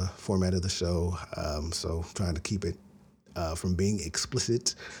the format of the show. So trying to keep it from being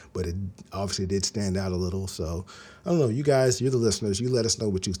explicit, but it obviously did stand out a little. So I don't know, you guys, you're the listeners. You let us know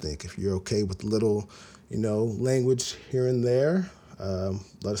what you think. If you're okay with little, language here and there,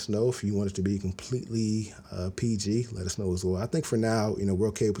 let us know. If you want it to be completely PG, let us know as well. I think for now, we're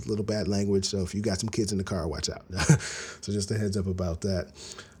okay with little bad language. So if you got some kids in the car, watch out. So just a heads up about that.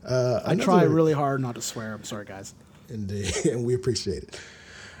 I try really hard not to swear. I'm sorry, guys. Indeed, and we appreciate it.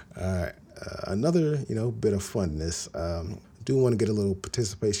 All right. Another, bit of funness. Do want to get a little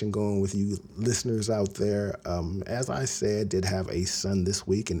participation going with you listeners out there. As I said, did have a son this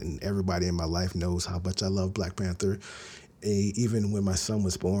week, and everybody in my life knows how much I love Black Panther. Even when my son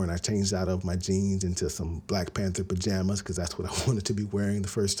was born, I changed out of my jeans into some Black Panther pajamas because that's what I wanted to be wearing the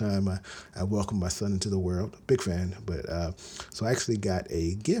first time I welcomed my son into the world. Big fan. But so I actually got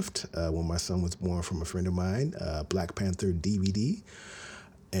a gift when my son was born from a friend of mine, Black Panther DVD.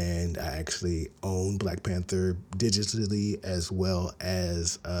 And I actually own Black Panther digitally as well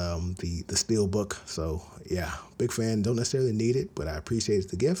as the steel book. So yeah, big fan. Don't necessarily need it, but I appreciate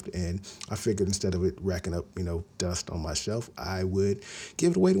the gift. And I figured instead of it racking up, dust on my shelf, I would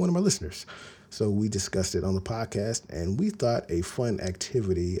give it away to one of my listeners. So we discussed it on the podcast, and we thought a fun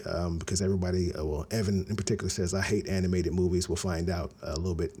activity, because everybody, Evan in particular says, I hate animated movies. We'll find out a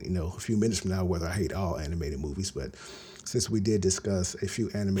little bit, a few minutes from now, whether I hate all animated movies. But since we did discuss a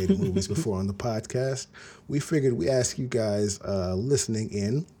few animated movies before on the podcast, we figured we ask you guys listening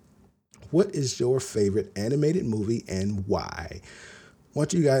in, what is your favorite animated movie and why? I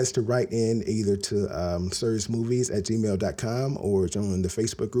want you guys to write in either to sirsmovies@gmail.com or join the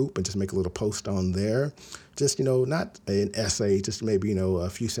Facebook group and just make a little post on there. Just, not an essay, just maybe, a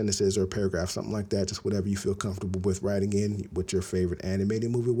few sentences or a paragraph, something like that. Just whatever you feel comfortable with writing in what your favorite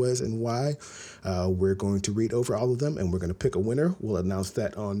animated movie was and why. We're going to read over all of them and we're going to pick a winner. We'll announce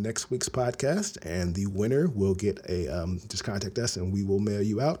that on next week's podcast, and the winner will get just contact us and we will mail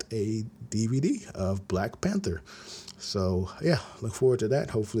you out a DVD of Black Panther. So, yeah, look forward to that.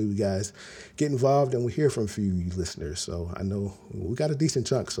 Hopefully you guys get involved and we hear from a few listeners. So I know we got a decent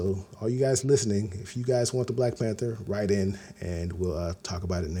chunk. So all you guys listening, if you guys want the Black Panther, write in and we'll talk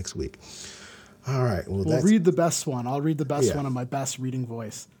about it next week. All right. Well, we'll read the best one. I'll read the best one in my best reading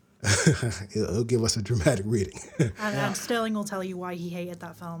voice. He'll give us a dramatic reading. And Sterling will tell you why he hated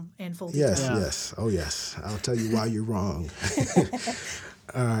that film in full detail. Yes. Oh, yes. I'll tell you why you're wrong.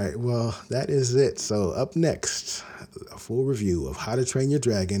 All right, well, that is it. So up next, a full review of How to Train Your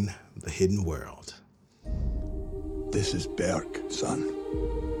Dragon, The Hidden World. This is Berk, son.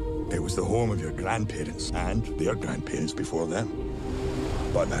 It was the home of your grandparents and their grandparents before them.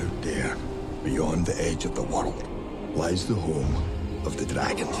 But out there, beyond the edge of the world, lies the home of the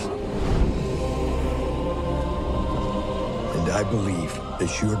dragons. And I believe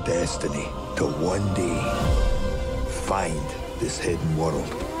it's your destiny to one day find this hidden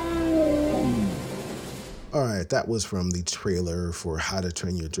world. All right, that was from the trailer for How to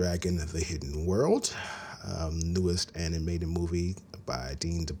Train Your Dragon, The Hidden World, newest animated movie by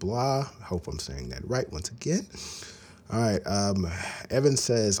Dean DeBlois. I hope I'm saying that right once again. All right, Evan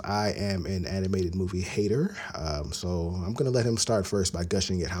says I am an animated movie hater, so I'm going to let him start first by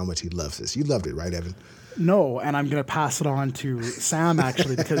gushing at how much he loves this. You loved it, right, Evan? No, and I'm going to pass it on to Sam,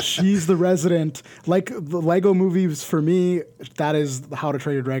 actually, because she's the resident. Like the Lego movies for me, that is How to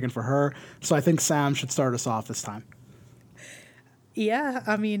Train Your Dragon for her. So I think Sam should start us off this time. Yeah,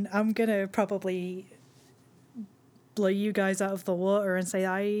 I mean, I'm going to probably blow you guys out of the water and say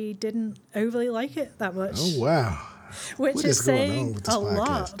I didn't overly like it that much. Oh, wow. Which is saying a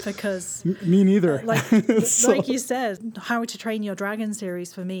lot because... Me neither. Like you said, How to Train Your Dragon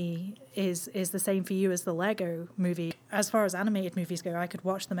series for me is the same for you as the Lego movie. As far as animated movies go, I could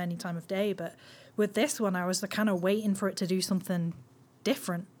watch them any time of day, but with this one, I was kind of waiting for it to do something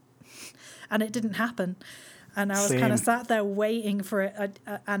different, and it didn't happen. And I was kind of sat there waiting for it,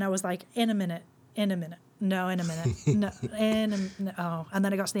 and I was like, in a minute. No, in a minute. No, oh. And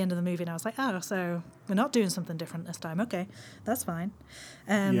then I got to the end of the movie and I was like, oh, so we're not doing something different this time. Okay, that's fine.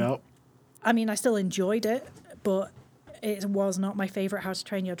 Yep. I mean, I still enjoyed it, but it was not my favorite How to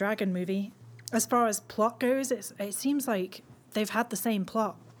Train Your Dragon movie. As far as plot goes, it seems like they've had the same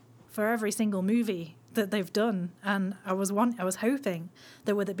plot for every single movie that they've done. And I was hoping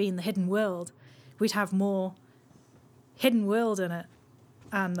that with it being the hidden world, we'd have more hidden world in it,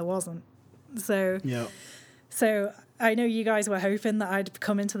 and there wasn't. So I know you guys were hoping that I'd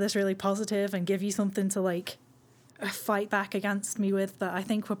come into this really positive and give you something to like fight back against me with, that I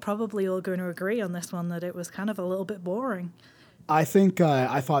think we're probably all going to agree on this one, that it was kind of a little bit boring. I think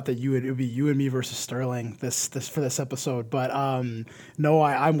I thought that it would be you and me versus Sterling this for this episode, but no,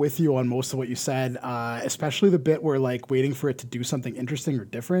 I'm with you on most of what you said, especially the bit where like waiting for it to do something interesting or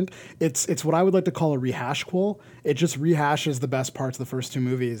different. It's what I would like to call a rehash quel. It just rehashes the best parts of the first two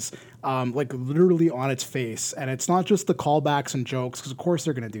movies, like literally on its face, and it's not just the callbacks and jokes, because of course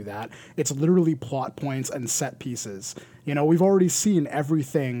they're going to do that. It's literally plot points and set pieces. You know, we've already seen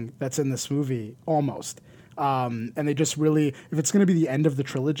everything that's in this movie almost. And they just really, if it's going to be the end of the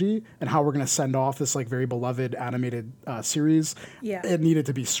trilogy and how we're going to send off this like very beloved animated series, it needed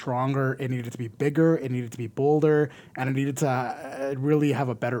to be stronger, it needed to be bigger, it needed to be bolder, and it needed to really have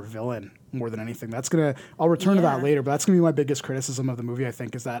a better villain more than anything. I'll return to that later, but that's going to be my biggest criticism of the movie, I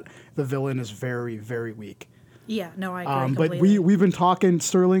think, is that the villain is very, very weak. Yeah, no, I agree completely. But we've been talking,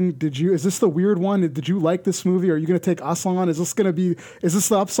 Sterling, is this the weird one? Did you like this movie? Are you going to take us on? Is this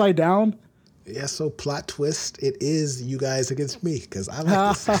the Upside Down? Yeah, so plot twist, it is you guys against me, because I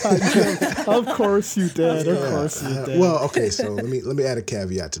like this. Of course you did. Of course you did. Well, okay, so let me add a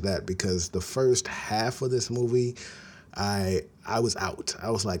caveat to that, because the first half of this movie, I was out. I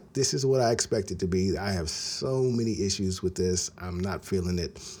was like, this is what I expected to be. I have so many issues with this. I'm not feeling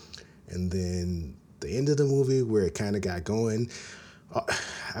it. And then the end of the movie where it kind of got going,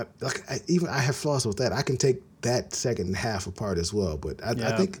 I have flaws with that. I can take that second half apart as well. But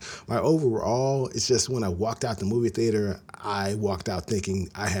I think my overall, it's just when I walked out the movie theater, I walked out thinking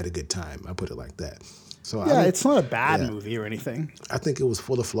I had a good time. I put it like that. So it's not a bad movie or anything. I think it was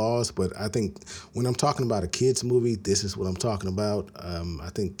full of flaws, but I think when I'm talking about a kid's movie, this is what I'm talking about. I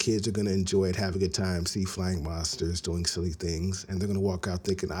think kids are going to enjoy it, have a good time, see flying monsters doing silly things, and they're going to walk out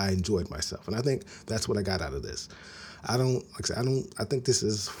thinking I enjoyed myself. And I think that's what I got out of this. I think this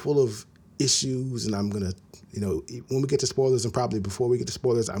is full of issues, and I'm going to, when we get to spoilers, and probably before we get to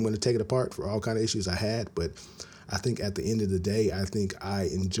spoilers, I'm going to take it apart for all kind of issues I had, but I think at the end of the day, I think I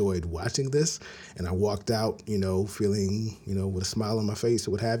enjoyed watching this, and I walked out, feeling, with a smile on my face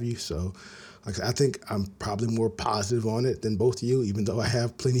or what have you. So I think I'm probably more positive on it than both of you, even though I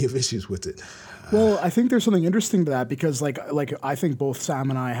have plenty of issues with it. Well, I think there's something interesting to that, because like I think both Sam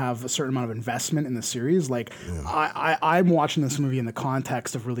and I have a certain amount of investment in the series. Like I'm watching this movie in the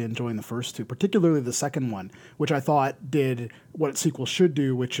context of really enjoying the first two, particularly the second one, which I thought did what sequels should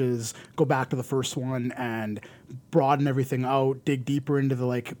do, which is go back to the first one and broaden everything out, dig deeper into the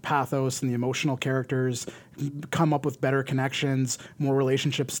like pathos and the emotional characters, come up with better connections, more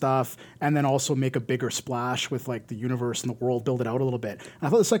relationship stuff, and then also make a bigger splash with like the universe and the world, build it out a little bit. And I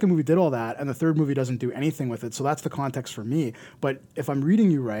thought the second movie did all that, and the third movie doesn't do anything with it. So that's the context for me. But if I'm reading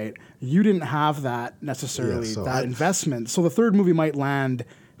you right, you didn't have that necessarily, investment. So the third movie might land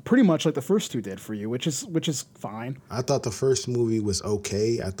pretty much like the first two did for you, which is fine. I thought the first movie was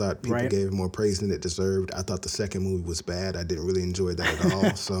okay. I thought people gave it more praise than it deserved. I thought the second movie was bad. I didn't really enjoy that at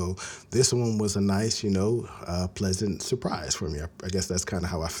all. So this one was a nice, pleasant surprise for me. I guess that's kind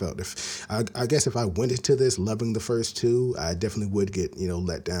of how I felt. I guess if I went into this loving the first two, I definitely would get,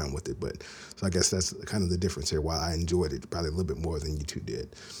 let down with it. But so I guess that's kind of the difference here, why I enjoyed it probably a little bit more than you two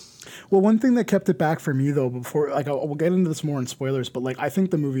did. Well, one thing that kept it back for me, though, before, we'll get into this more in spoilers, but, I think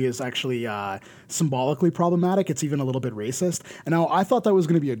the movie is actually symbolically problematic. It's even a little bit racist. And now I thought that was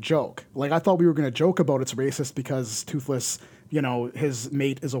going to be a joke. I thought we were going to joke about it's racist because Toothless, his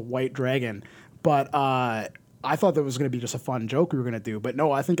mate is a white dragon. But I thought that was going to be just a fun joke we were going to do. But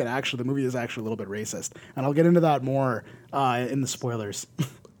no, I think the movie is actually a little bit racist. And I'll get into that more in the spoilers.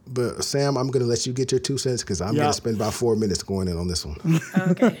 But Sam, I'm going to let you get your 2 cents, because I'm going to spend about 4 minutes going in on this one.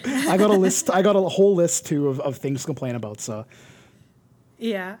 Okay. I got a whole list too of things to complain about. So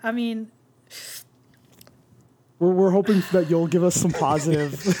yeah, I mean, we're hoping that you'll give us some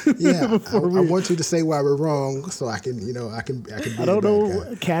positive. Yeah, I want you to say why we're wrong, so I can, I can. I don't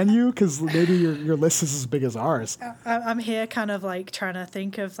know. Can you? Because maybe your list is as big as ours. I'm here, kind of trying to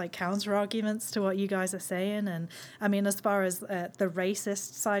think of counter arguments to what you guys are saying, and I mean, as far as the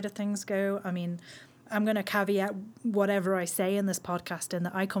racist side of things go, I mean, I'm going to caveat whatever I say in this podcast in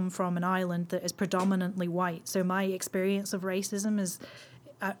that I come from an island that is predominantly white, so my experience of racism is.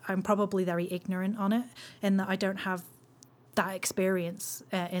 I'm probably very ignorant on it, in that I don't have that experience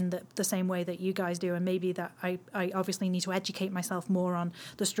in the same way that you guys do, and maybe that I obviously need to educate myself more on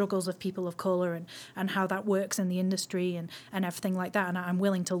the struggles of people of colour and how that works in the industry and everything like that, and I'm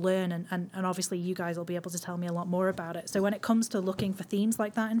willing to learn, and obviously you guys will be able to tell me a lot more about it. So when it comes to looking for themes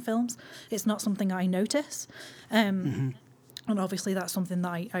like that in films, it's not something I notice. And obviously that's something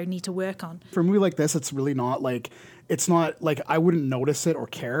that I need to work on. For a movie like this, it's really not like I wouldn't notice it or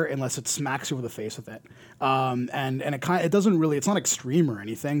care unless it smacks you over the face with it. And it doesn't really, it's not extreme or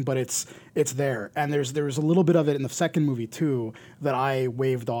anything, but it's there. And there's a little bit of it in the second movie too that I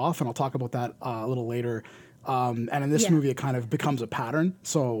waved off, and I'll talk about that a little later. And in this movie, it kind of becomes a pattern.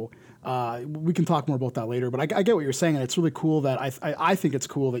 So we can talk more about that later. But I get what you're saying, and it's really cool that I think it's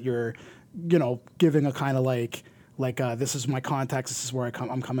cool that you're, giving a kind of like this is my context, this is where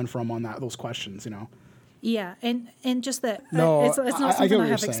I'm coming from on those questions, Yeah, and just that No, it's not I something get what I you're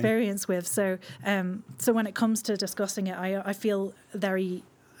have saying. experience with. So when it comes to discussing it, I feel very,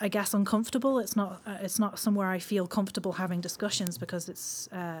 I guess, uncomfortable. It's not somewhere I feel comfortable having discussions, because it's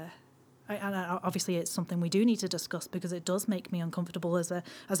obviously it's something we do need to discuss, because it does make me uncomfortable as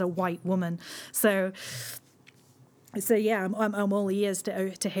a white woman. So yeah, I'm all ears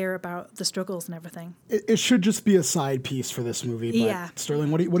to hear about the struggles and everything. It should just be a side piece for this movie. But Yeah.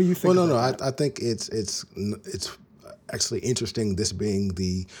 Sterling, what do you think? Well, no, about that? I think it's actually interesting, this being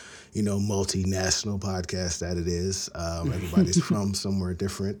the multinational podcast that it is. Everybody's from somewhere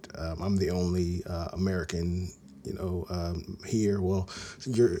different. I'm the only American here. Well,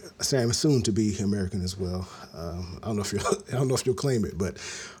 Sam is soon to be American as well. I don't know if you'll claim it, but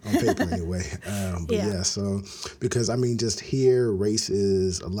on paper anyway. But yeah, so because just here, race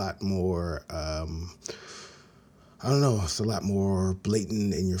is a lot more. I don't know. It's a lot more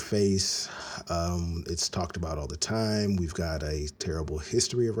blatant in your face. It's talked about all the time. We've got a terrible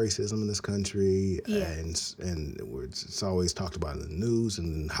history of racism in this country, and it's always talked about in the news.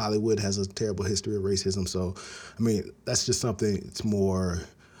 And Hollywood has a terrible history of racism. So, that's just something. It's more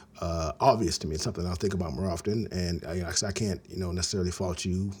obvious to me. It's something I'll think about more often. And I can't, necessarily fault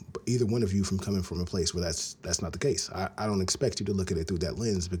you, either one of you, from coming from a place where that's not the case. I don't expect you to look at it through that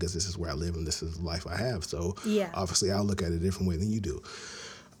lens, because this is where I live and this is the life I have. So obviously I'll look at it a different way than you do.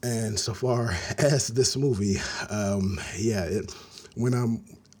 And so far as this movie, I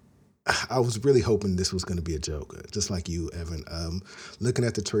was really hoping this was going to be a joke, just like you, Evan. Looking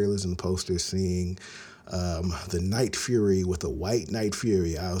at the trailers and the posters, seeing the Night Fury with a white Night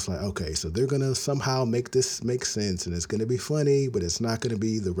Fury, I was like, okay, so they're going to somehow make this make sense, and it's going to be funny, but it's not going to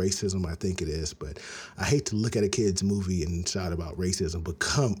be the racism I think it is. But I hate to look at a kid's movie and shout about racism, but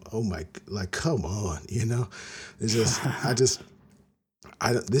come on, it's just,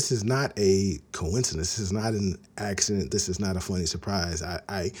 this is not a coincidence. This is not an accident. This is not a funny surprise.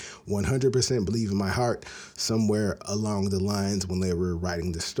 I 100% believe in my heart, somewhere along the lines when they were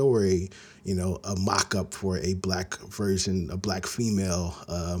writing the story, a mock-up for a black version, a black female,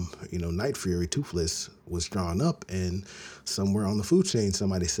 Night Fury, Toothless, was drawn up, and somewhere on the food chain,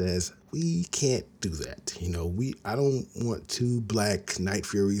 somebody says, we can't do that. I don't want two black Night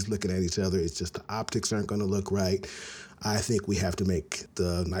Furies looking at each other. It's just the optics aren't going to look right. I think we have to make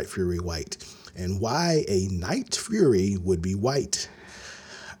the Night Fury white. And why a Night Fury would be white,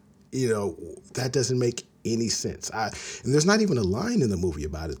 that doesn't make any sense. And there's not even a line in the movie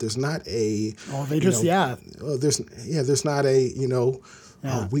about it. There's not a... Oh, they just, there's not a,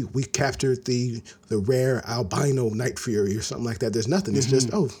 we captured the rare albino Night Fury or something like that. There's nothing. It's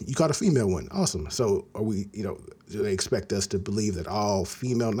just, you caught a female one. Awesome. So are we, do they expect us to believe that all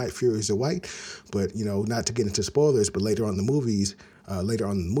female Night Furies are white? But, not to get into spoilers, but later on in the movie,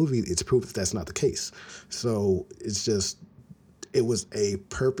 it's proof that that's not the case. So it's just, it was a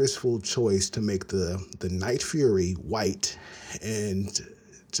purposeful choice to make the Night Fury white, and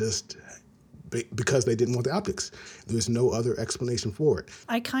just because they didn't want the optics. There's no other explanation for it.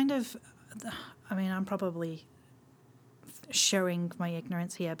 I'm probably showing my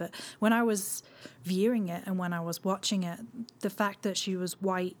ignorance here, but when I was viewing it and when I was watching it, the fact that she was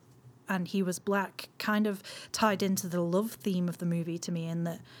white and he was black kind of tied into the love theme of the movie to me, in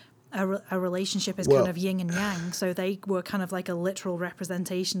that a relationship is kind of yin and yang. So they were kind of like a literal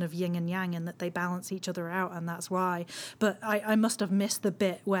representation of yin and yang, in that they balance each other out, and that's why. But I must have missed the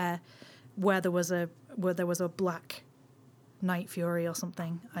bit where there was a black Night Fury or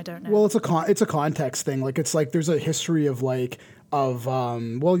something. I don't know. Well, it's a context thing. Like, it's like there's a history of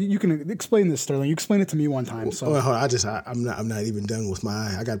you can explain this, Sterling. You explained it to me one time. So hold on, I'm not even done with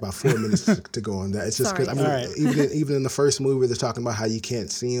I got about 4 minutes to go on that. It's just because even in the first movie, they're talking about how you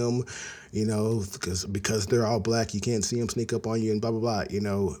can't see them, because they're all black, you can't see them sneak up on you and blah blah blah,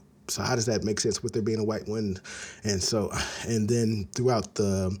 So how does that make sense with there being a white one? And then throughout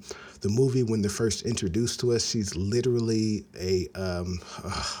the movie, when they're first introduced to us, she's literally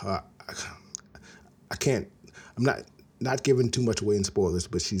not giving too much away in spoilers,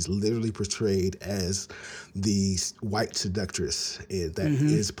 but she's literally portrayed as the white seductress that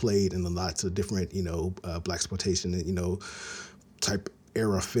is played in lots of different, blaxploitation and, type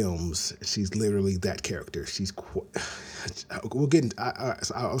era films. She's literally that character. We'll get into,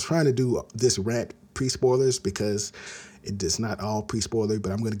 I was trying to do this rant pre-spoilers because it is not all pre-spoiler,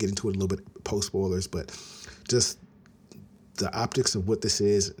 but I'm going to get into it a little bit post-spoilers, but just the optics of what this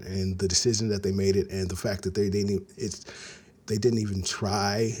is and the decision that they made it and the fact that they didn't even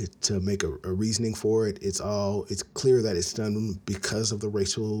try to make a reasoning for it. It's clear that it's done because of the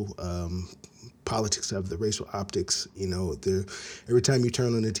racial politics of the racial optics. Every time you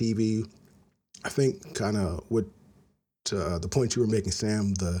turn on the TV, I think kind of what the point you were making,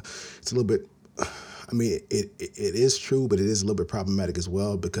 Sam, it's a little bit, I mean, it is true, but it is a little bit problematic as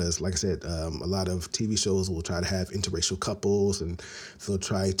well because, like I said, a lot of TV shows will try to have interracial couples, and they'll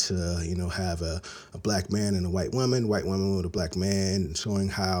try to, have a black man and a white woman with a black man, and showing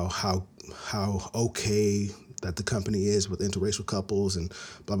how okay that the company is with interracial couples and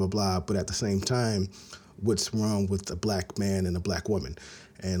blah, blah, blah. But at the same time, what's wrong with a black man and a black woman?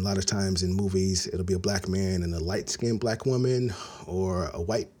 And a lot of times in movies, it'll be a black man and a light-skinned black woman, or a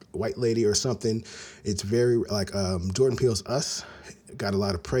white lady or something. It's very like Jordan Peele's Us got a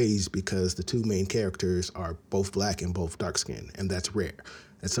lot of praise because the two main characters are both black and both dark skinned, and that's rare.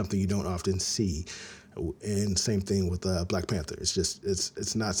 That's something you don't often see. And same thing with Black Panther.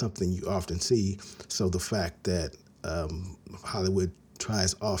 It's not something you often see. So the fact that Hollywood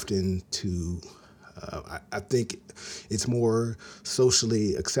tries often to I think it's more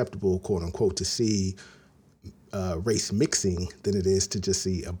socially acceptable, quote unquote, to see race mixing than it is to just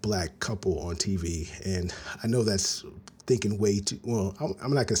see a black couple on TV. And I know that's thinking way too, well,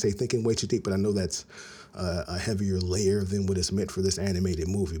 I'm not going to say thinking way too deep, but I know that's a heavier layer than what is meant for this animated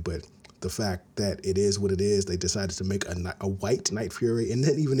movie. But the fact that it is what it is, they decided to make a white Night Fury. And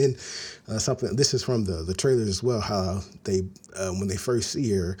then even in something, this is from the trailers as well, how they, when they first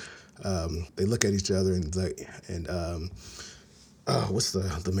see her, they look at each other and what's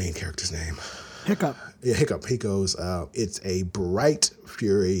the main character's name? Hiccup. Yeah, Hiccup. He goes, it's a bright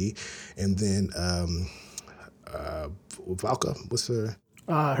fury, and then Valka, what's her?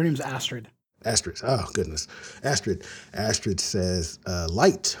 Her name's Astrid. Astrid. Oh, goodness. Astrid says,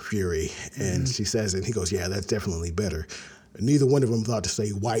 light fury, and she says, and he goes, yeah, that's definitely better. Neither one of them thought to say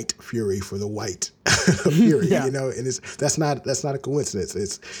white fury for the white fury, Yeah. and that's not a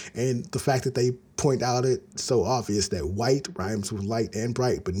coincidence. And the fact that they point out it so obvious that white rhymes with light and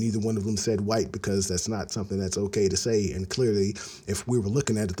bright, but neither one of them said white because that's not something that's okay to say. And clearly, if we were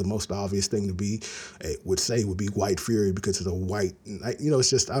looking at it, the most obvious thing to be would be white fury because it's a white. It's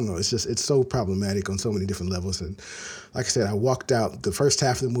just, I don't know. It's so problematic on so many different levels. And like I said, I walked out the first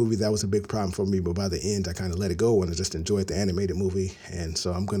half of the movie. That was a big problem for me, but by the end, I kind of let it go and I just enjoyed the animated movie. And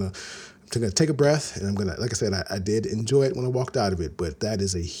so I'm gonna take a breath, and I'm gonna, like I said, I did enjoy it when I walked out of it, but that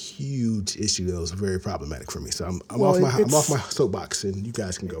is a huge issue that was very problematic for me. So I'm off my soapbox, and you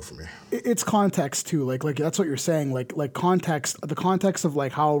guys can go from here. It's context too, like that's what you're saying. Like context, the context of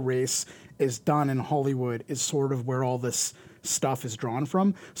like how race is done in Hollywood is sort of where all this stuff is drawn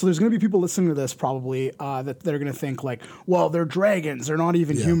from. So there's going to be people listening to this probably that they're going to think like, well, they're dragons. They're not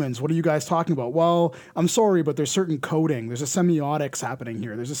even humans. What are you guys talking about? Well, I'm sorry, but there's certain coding. There's a semiotics happening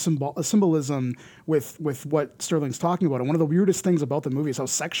here. There's a symbolism with what Sterling's talking about. And one of the weirdest things about the movie is how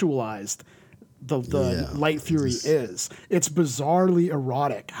sexualized the Light Fury is. It's bizarrely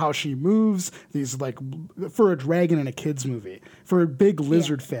erotic how she moves, these like, for a dragon in a kid's movie, for a big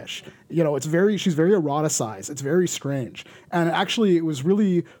lizard fish, she's very eroticized. It's very strange. And actually it was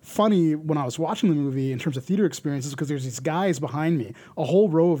really funny when I was watching the movie in terms of theater experiences, because there's these guys behind me, a whole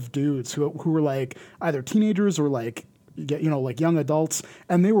row of dudes who were like either teenagers or like young adults,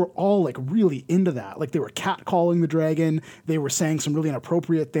 and they were all like really into that. Like they were catcalling the dragon. They were saying some really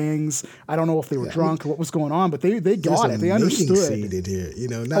inappropriate things. I don't know if they were drunk or what was going on, but they got it. They understood. Scene in here,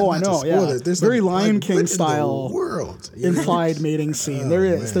 I know. Yeah, there's very Lion King style world implied mating scene. There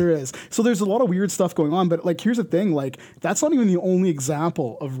is. So there's a lot of weird stuff going on. But like, here's the thing: like, that's not even the only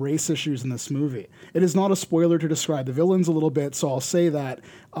example of race issues in this movie. It is not a spoiler to describe the villains a little bit, so I'll say that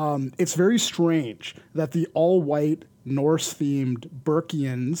it's very strange that the all-white Norse-themed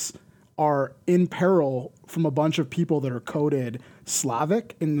Burkians are in peril from a bunch of people that are coded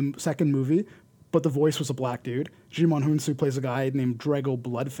Slavic in the second movie, but the voice was a black dude. Jimon Hunsu plays a guy named Drago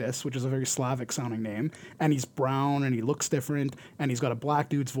Bloodfist, which is a very Slavic-sounding name, and he's brown, and he looks different, and he's got a black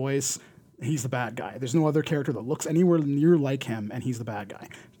dude's voice. He's the bad guy. There's no other character that looks anywhere near like him, and he's the bad guy.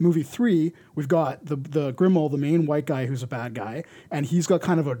 Movie 3, we've got the Grimmel, the main white guy, who's a bad guy, and he's got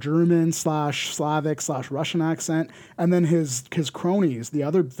kind of a German / Slavic / Russian accent. And then his cronies, the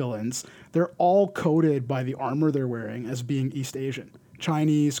other villains, they're all coded by the armor they're wearing as being East Asian,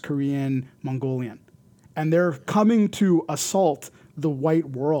 Chinese, Korean, Mongolian, and they're coming to assault the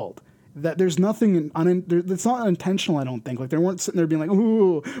white world. That there's nothing it's not intentional. I don't think like they weren't sitting there being like,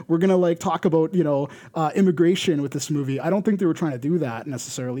 "Ooh, we're gonna like talk about immigration with this movie." I don't think they were trying to do that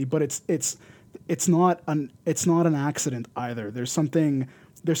necessarily, but it's not an accident either. There's something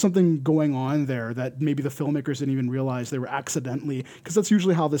going on there that maybe the filmmakers didn't even realize they were accidentally, because that's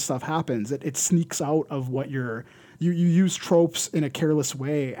usually how this stuff happens. It sneaks out of what you use tropes in a careless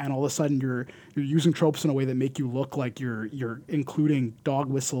way, and all of a sudden you're using tropes in a way that make you look like you're including dog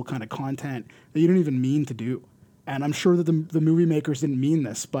whistle kind of content that you don't even mean to do. And I'm sure that the movie makers didn't mean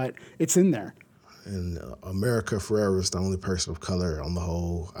this, but it's in there. And America Ferrera is the only person of color on the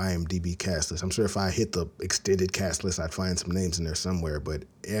whole IMDb cast list. I'm sure if I hit the extended cast list, I'd find some names in there somewhere, but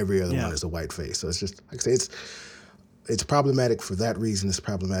every other one is a white face. So it's just, like I say, it's problematic for that reason. It's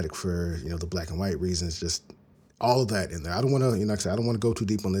problematic for, the black and white reasons, just all of that in there. I don't want to, like I said, I don't want to go too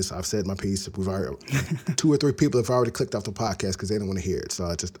deep on this. I've said my piece. We've already, 2 or 3 people have already clicked off the podcast because they don't want to hear it. So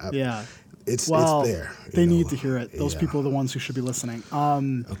it's there. They need to hear it. Those people are the ones who should be listening.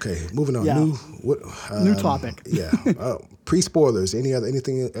 Okay, moving on. Yeah. New topic. Yeah. Pre-spoilers.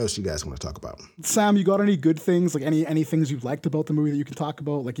 Anything else you guys want to talk about? Sam, you got any good things? Like any things you liked about the movie that you can talk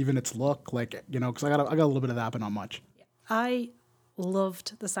about? Like even its look, like because I got a little bit of that, but not much. I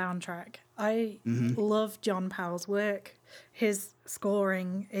loved the soundtrack. I love John Powell's work. His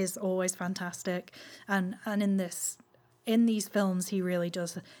scoring is always fantastic, and in these films, he really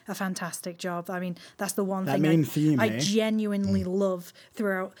does a fantastic job. I mean, that's the one thing I genuinely love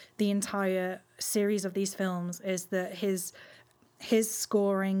throughout the entire series of these films is that his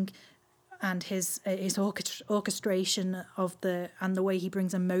scoring and his orchestration of the way he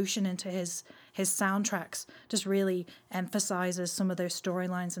brings emotion into his soundtracks just really emphasizes some of those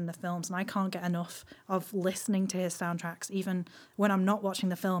storylines in the films. And I can't get enough of listening to his soundtracks. Even when I'm not watching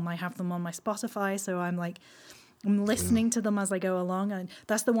the film, I have them on my Spotify, so I'm listening to them as I go along, and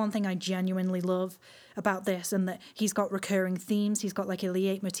that's the one thing I genuinely love about this, and that he's got recurring themes. He's got like a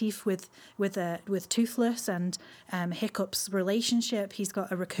leitmotif with Toothless and Hiccup's relationship. He's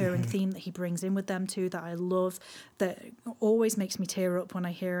got a recurring theme that he brings in with them too that I love, that always makes me tear up when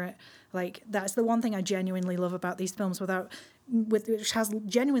I hear it. Like, that's the one thing I genuinely love about these films, which has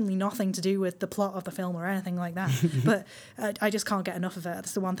genuinely nothing to do with the plot of the film or anything like that. But I just can't get enough of it.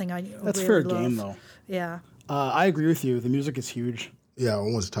 That's the one thing I That's really fair love. Game though. Yeah. I agree with you. The music is huge. Yeah, I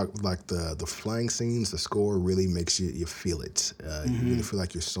want to talk like the flying scenes. The score really makes you feel it. You really feel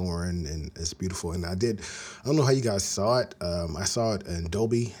like you're soaring, and it's beautiful. And I don't know how you guys saw it. I saw it in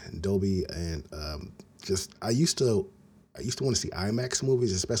Dolby, and I used to want to see IMAX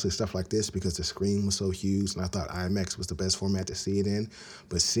movies, especially stuff like this, because the screen was so huge, and I thought IMAX was the best format to see it in.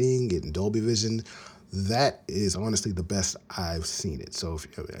 But seeing it in Dolby Vision, that is honestly the best I've seen it. So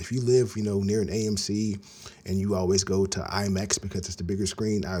if you live, near an AMC and you always go to IMAX because it's the bigger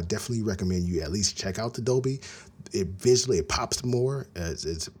screen, I would definitely recommend you at least check out the Dolby. Visually, it pops more.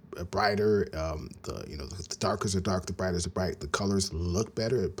 It's brighter. The darkers are dark, the brighters are bright. The colors look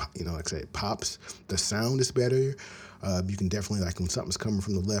better. Like I said, it pops. The sound is better. You can definitely, like when something's coming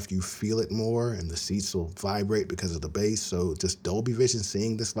from the left, you feel it more, and the seats will vibrate because of the bass. So just Dolby Vision,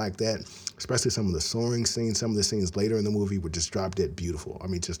 seeing this like that, especially some of the soaring scenes, some of the scenes later in the movie were just drop dead beautiful. I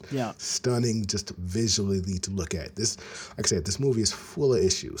mean, just stunning, just visually to look at. This, like I said, this movie is full of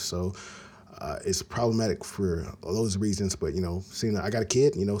issues. So it's problematic for those reasons, but seeing that I got a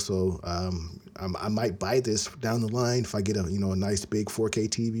kid, so I might buy this down the line if I get a nice big 4K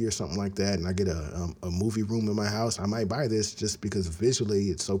TV or something like that, and I get a movie room in my house. I might buy this just because visually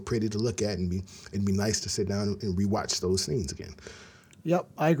it's so pretty to look at, and it'd be nice to sit down and rewatch those scenes again. Yep,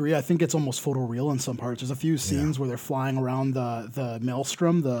 I agree. I think it's almost photoreal in some parts. There's a few scenes where they're flying around the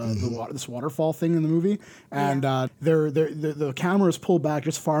maelstrom, this waterfall thing in the movie, and the camera is pulled back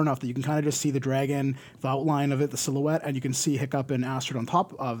just far enough that you can kind of just see the dragon, the outline of it, the silhouette, and you can see Hiccup and Astrid on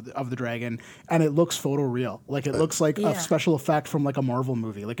top of the dragon, and it looks photoreal. Like it looks like a special effect from like a Marvel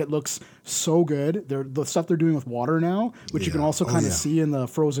movie. Like it looks so good. The stuff they're doing with water now, which you can also kind of see in the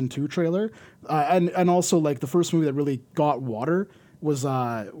Frozen 2 trailer, and also like the first movie that really got water was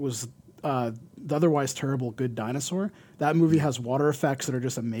the otherwise terrible Good Dinosaur. That movie has water effects that are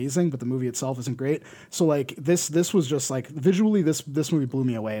just amazing, but the movie itself isn't great. So like this was just like visually this movie blew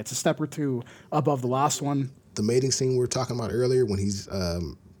me away. It's a step or two above the last one. the mating scene we were talking about earlier when he's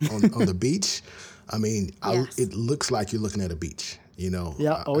on the beach. I mean, Yes. it looks like you're looking at a beach. You know.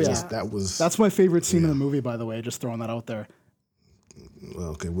 Yeah. That's my favorite scene in the movie, by the way. Just throwing that out there. Well,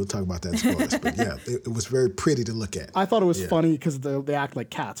 okay, we'll talk about that as far as, but yeah, it was very pretty to look at. I thought it was funny because they act like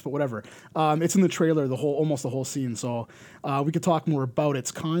cats, but whatever. It's in the trailer, almost the whole scene, so we could talk more about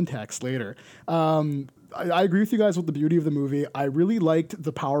its context later. I agree with you guys with the beauty of the movie. I really liked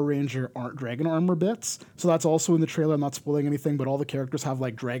the Power Ranger dragon armor bits, so that's also in the trailer. I'm not spoiling anything, but all the characters have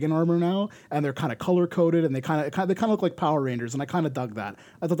like dragon armor now, and they're kind of color coded, and they kind of look like Power Rangers, and I kind of dug that.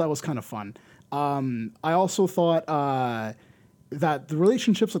 I thought that was kind of fun. I also thought that the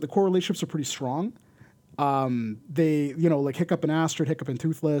relationships, like the core relationships, are pretty strong. They, like Hiccup and Astrid, Hiccup and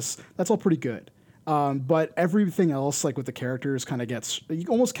Toothless, that's all pretty good. But everything else, like with the characters, kind of gets, you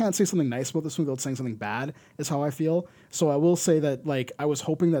almost can't say something nice about this movie without saying something bad, is how I feel. So I will say that, like, I was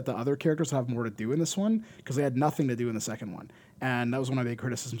hoping that the other characters would have more to do in this one, because they had nothing to do in the second one. And that was one of my big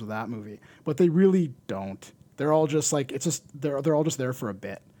criticisms of that movie. But they really don't. They're all just like, they're all just there for a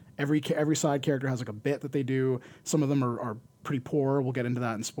bit. Every side character has like a bit that they do. Some of them are pretty poor. We'll get into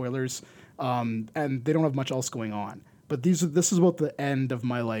that in spoilers. And they don't have much else going on. But this is about the end of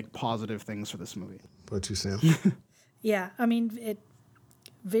my like positive things for this movie. What you, Sam? Yeah, I mean, it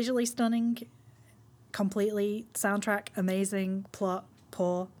visually stunning, completely soundtrack amazing, plot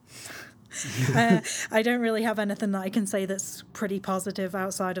poor. I don't really have anything that I can say that's pretty positive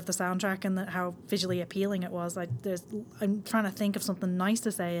outside of the soundtrack and how visually appealing it was. I'm trying to think of something nice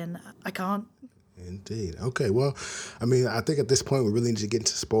to say and I can't. Indeed. Okay. Well, I mean, I think at this point we really need to get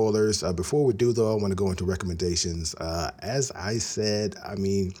into spoilers. Before we do, though, I want to go into recommendations. As I said, I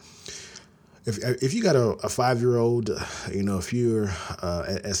mean, if you got a 5-year-old, if you're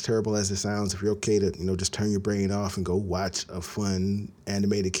as terrible as it sounds, if you're okay to just turn your brain off and go watch a fun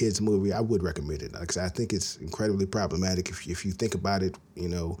animated kids movie, I would recommend it. Because I think it's incredibly problematic if you think about it,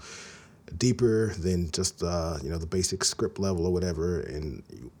 deeper than just the basic script level or whatever, and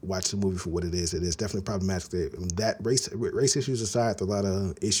you watch the movie for what it is. It is definitely problematic. That race issues aside, there are a lot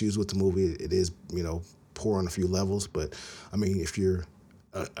of issues with the movie. It is poor on a few levels, but I mean, if you're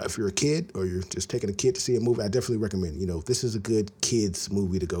a kid or you're just taking a kid to see a movie, I definitely recommend. This is a good kids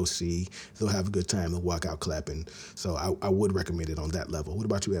movie to go see. They'll have a good time. They'll walk out clapping. So I would recommend it on that level. What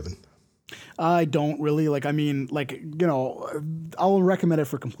about you, Evan? I don't really I'll recommend it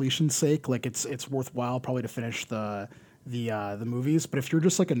for completion's sake. Like it's worthwhile probably to finish the movies. But if you're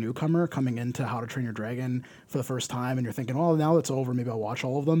just like a newcomer coming into How to Train Your Dragon for the first time and you're thinking, oh, now it's over, maybe I'll watch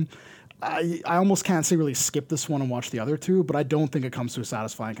all of them. I almost can't say really skip this one and watch the other two, but I don't think it comes to a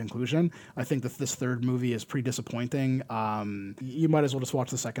satisfying conclusion. I think that this third movie is pretty disappointing. You might as well just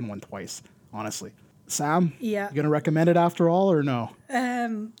watch the second one twice, honestly. Sam? Yeah. You gonna recommend it after all or no?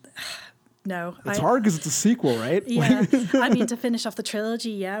 No. It's hard because it's a sequel, right? Yeah. I mean, to finish off the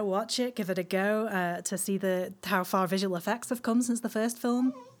trilogy, yeah, watch it, give it a go, to see how far visual effects have come since the first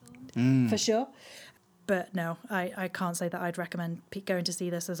film, for sure. But no, I can't say that I'd recommend going to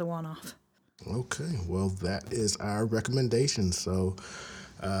see this as a one-off. Okay, well, that is our recommendation. So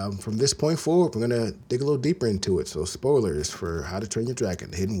from this point forward, we're going to dig a little deeper into it. So spoilers for How to Train Your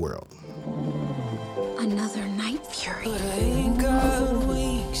Dragon, The Hidden World. Another Night Fury.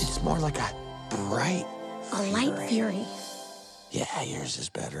 It's more like a bright A light fury. Yeah, yours is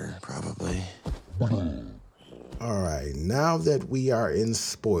better, probably. All right, now that we are in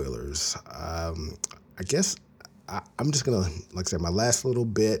spoilers, I guess I'm just going to, like I said, my last little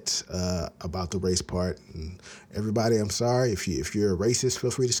bit about the race part. And everybody, I'm sorry. If you're a racist,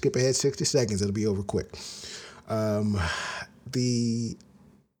 feel free to skip ahead 60 seconds. It'll be over quick. I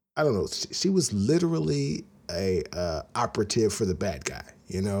don't know. She was literally a operative for the bad guy,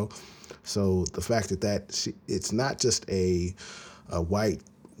 So the fact that it's not just a white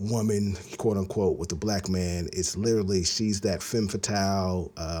woman, quote unquote, with a black man. It's literally she's that femme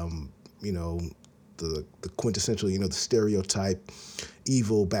fatale, the quintessential, the stereotype,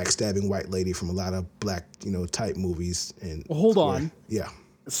 evil, backstabbing white lady from a lot of black, type movies. And well, hold on. Yeah.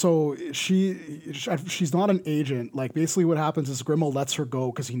 So she's not an agent. Like basically what happens is Grimmel lets her go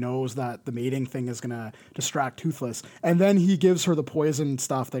because he knows that the mating thing is going to distract Toothless. And then he gives her the poison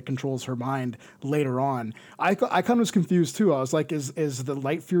stuff that controls her mind later on. I kind of was confused too. I was like, is the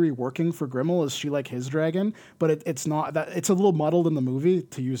Light Fury working for Grimmel? Is she like his dragon? But it's not. That it's a little muddled in the movie,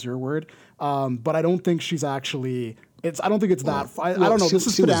 to use your word. But I don't think she's actually I don't think it's that. I don't know. This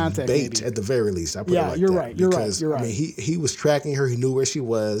is pedantic. Was bait maybe. at the very least. I put it like you're that. right. You're because, right. You're right. I mean, he was tracking her. He knew where she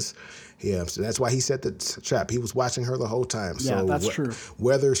was. Yeah, so that's why he set the trap. He was watching her the whole time. Yeah, so that's true.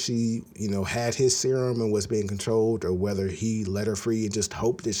 Whether she, had his serum and was being controlled, or whether he let her free and just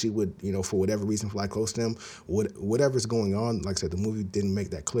hoped that she would, for whatever reason, fly close to him, whatever's going on. Like I said, the movie didn't make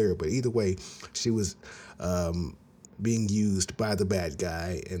that clear. But either way, she was being used by the bad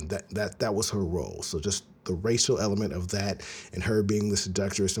guy, and that was her role. So just the racial element of that, and her being the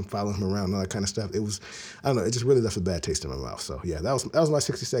seductress and following him around and all that kind of stuff. It was, I don't know, it just really left a bad taste in my mouth. So yeah, that was my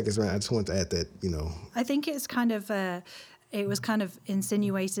 60 seconds rant. I just wanted to add that, I think it's kind of it was kind of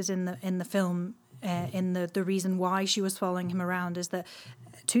insinuated in the film in the reason why she was following him around is that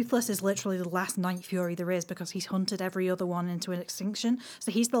Toothless is literally the last Night Fury there is, because he's hunted every other one into an extinction.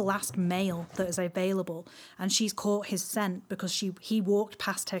 So he's the last male that is available, and she's caught his scent because he walked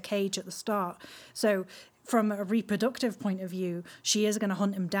past her cage at the start. So from a reproductive point of view, she is going to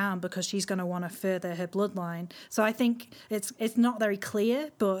hunt him down because she's going to want to further her bloodline. So I think it's not very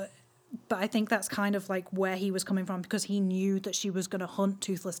clear, but I think that's kind of like where he was coming from, because he knew that she was going to hunt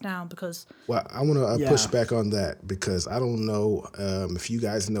Toothless down because... Well, I want to push back on that, because I don't know if you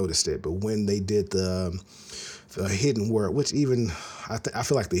guys noticed it, but when they did the Hidden World, which even... I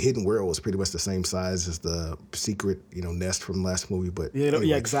feel like the Hidden World was pretty much the same size as the secret, nest from the last movie. But anyway,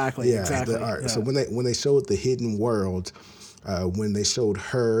 yeah, exactly. Yeah, exactly. So when they showed the Hidden World, when they showed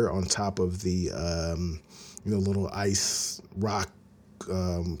her on top of the little ice rock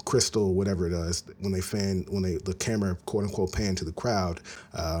crystal, whatever it is, when the camera quote unquote panned to the crowd,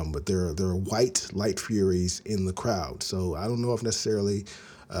 but there are white light furies in the crowd. So I don't know if necessarily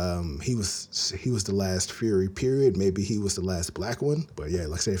he was the last Fury, period. Maybe he was the last black one. But yeah,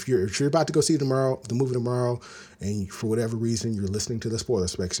 like I said, if you're about to go see the movie tomorrow, and for whatever reason you're listening to the spoiler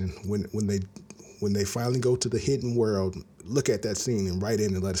section, when they finally go to the Hidden World, look at that scene and write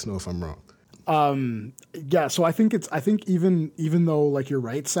in and let us know if I'm wrong. Yeah, so I think even though, like, you're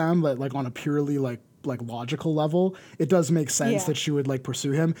right, Sam, that like on a purely like logical level, it does make sense that she would like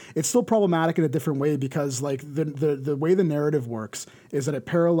pursue him. It's still problematic in a different way, because like the way the narrative works is that it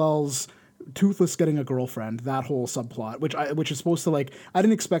parallels Toothless getting a girlfriend, that whole subplot, which is supposed to, like, I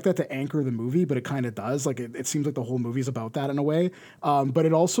didn't expect that to anchor the movie, but it kind of does. Like, it seems like the whole movie's about that in a way. But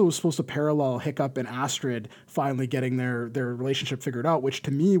it also is supposed to parallel Hiccup and Astrid finally getting their relationship figured out, which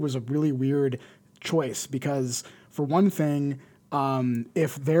to me was a really weird choice, because for one thing,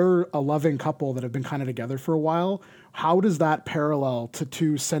 if they're a loving couple that have been kind of together for a while, how does that parallel to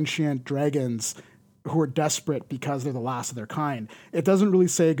two sentient dragons who are desperate because they're the last of their kind? It doesn't really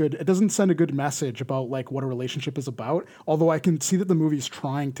it doesn't send a good message about like what a relationship is about. Although I can see that the movie's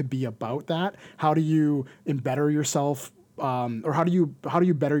trying to be about that. How do you better yourself? Or how do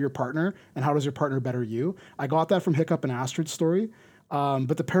you better your partner, and how does your partner better you? I got that from Hiccup and Astrid's story.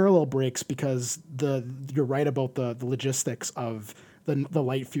 But the parallel breaks because you're right about the logistics of the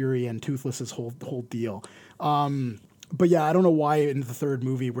Light Fury and Toothless's whole deal. But yeah, I don't know why in the third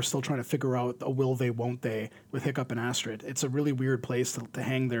movie we're still trying to figure out a will they, won't they with Hiccup and Astrid. It's a really weird place to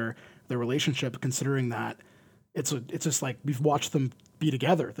hang their relationship, considering that it's just like we've watched them be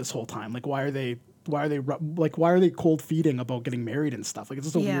together this whole time. Like, why are they cold feeding about getting married and stuff? Like, it's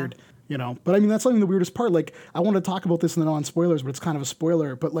just a weird, But I mean, that's not even the weirdest part. Like, I want to talk about this in the non-spoilers, but it's kind of a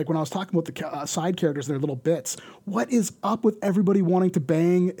spoiler. But like when I was talking about the side characters and their little bits, what is up with everybody wanting to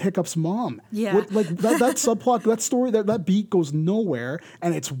bang Hiccup's mom? Yeah, that subplot, that story, that beat goes nowhere,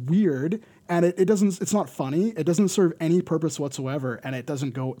 and it's weird, and it doesn't. It's not funny. It doesn't serve any purpose whatsoever, and it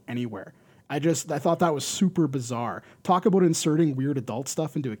doesn't go anywhere. I thought that was super bizarre. Talk about inserting weird adult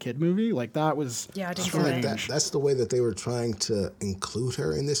stuff into a kid movie. Like, that was strange. That's the way that they were trying to include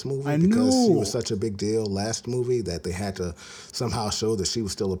her in this movie, I because know. she was such a big deal last movie that they had to somehow show that she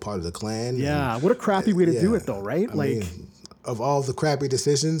was still a part of the clan. Yeah, what a crappy way to do it, though, right? I mean, of all the crappy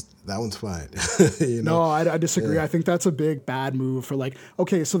decisions, that one's fine. No, I disagree. Yeah. I think that's a big bad move for, like,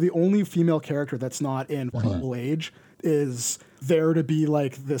 okay, so the only female character that's not in full age is there to be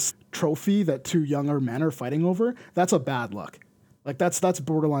like this trophy that two younger men are fighting over. That's a bad look. Like, that's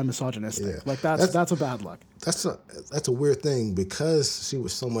borderline misogynistic. Yeah. Like, that's a bad look. That's a weird thing, because she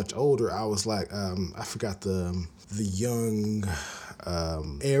was so much older. I was like, I forgot the young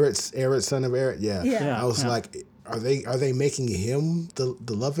Eret, son of Eret. Yeah. I was like, are they making him the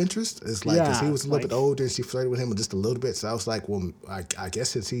love interest? It's like, because he was a little bit older and she flirted with him just a little bit. So I was like, well, I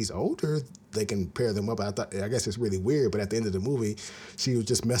guess since he's older, they can pair them up. I guess it's really weird, but at the end of the movie, she was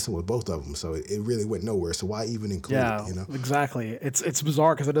just messing with both of them, so it really went nowhere. So why even include Yeah, it? You know, exactly. It's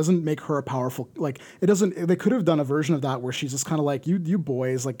bizarre because it doesn't make her a powerful, like, it doesn't. They could have done a version of that where she's just kind of like, you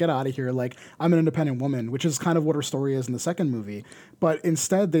boys, like, get out of here. Like, I'm an independent woman, which is kind of what her story is in the second movie. But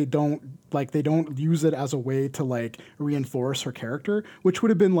instead, they don't use it as a way to like reinforce her character, which would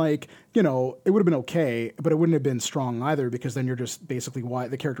have been like, it would have been okay, but it wouldn't have been strong either, because then you're just basically, why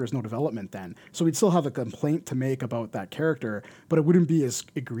the character has no development then. So we'd still have a complaint to make about that character, but it wouldn't be as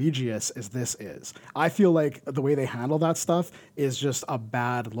egregious as this is. I feel like the way they handle that stuff is just a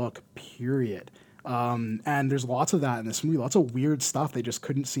bad look, period. And there's lots of that in this movie, lots of weird stuff they just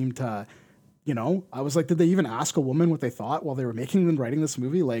couldn't seem to. I was like, did they even ask a woman what they thought while they were making and writing this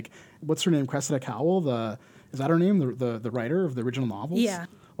movie? Like, what's her name? Cressida Cowell, is that her name? The writer of the original novels? Yeah.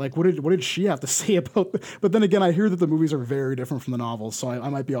 Like, what did she have to say about? But then again, I hear that the movies are very different from the novels, so I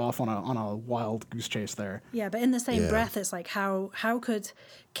might be off on a wild goose chase there. Yeah, but in the same breath, it's like, how could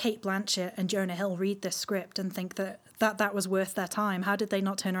Kate Blanchett and Jonah Hill read this script and think that was worth their time? How did they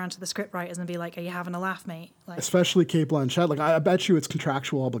not turn around to the script writers and be like, are you having a laugh, mate? Like, especially Kate Blanchett. Like, I bet you it's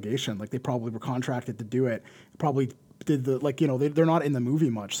contractual obligation. Like, they probably were contracted to do it. Probably did they're not in the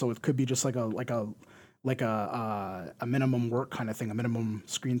movie much, so it could be just like a minimum work kind of thing, a minimum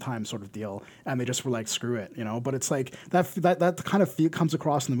screen time sort of deal, and they just were like, screw it, But it's like that kind of comes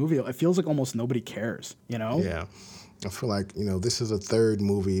across in the movie. It feels like almost nobody cares, Yeah. I feel like, this is a third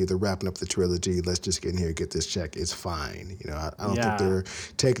movie. They're wrapping up the trilogy. Let's just get in here, get this check. It's fine. I don't think they're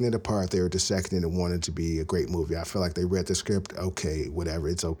taking it apart. They were dissecting it and wanted it to be a great movie. I feel like they read the script. Okay, whatever.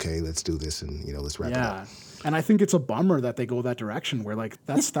 It's okay. Let's do this and, let's wrap it up. And I think it's a bummer that they go that direction where, like,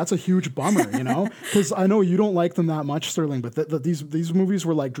 that's a huge bummer, Because I know you don't like them that much, Sterling, but these movies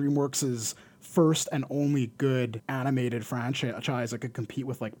were like DreamWorks' first and only good animated franchise that could compete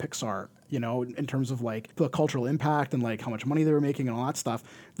with like Pixar, in terms of like the cultural impact and like how much money they were making and all that stuff.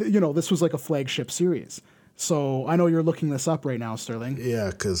 This was like a flagship series. So I know you're looking this up right now, Sterling. Yeah,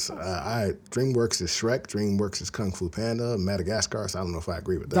 because DreamWorks is Shrek, DreamWorks is Kung Fu Panda, Madagascar. So I don't know if I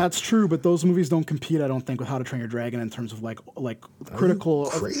agree with that. That's true, but those movies don't compete, I don't think, with How to Train Your Dragon in terms of like critical,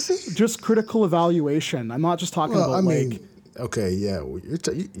 crazy? Just critical evaluation. I'm not just talking about okay, yeah, you're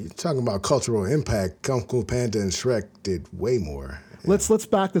talking about cultural impact. Kung Fu Panda and Shrek did way more. Yeah. Let's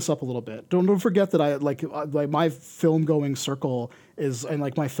back this up a little bit. Don't forget that I like my film going circle is, and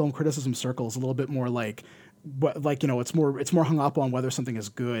like my film criticism circle is a little bit more like it's more hung up on whether something is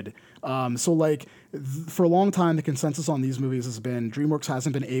good. So like for a long time, the consensus on these movies has been DreamWorks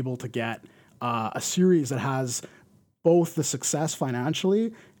hasn't been able to get a series that has both the success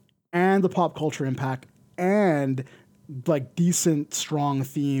financially and the pop culture impact and like decent, strong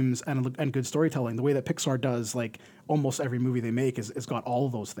themes and good storytelling. The way that Pixar does, like almost every movie they make is got all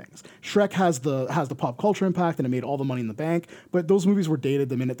of those things. Shrek has the pop culture impact and it made all the money in the bank, but those movies were dated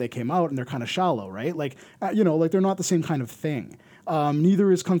the minute they came out and they're kind of shallow, right? Like like they're not the same kind of thing.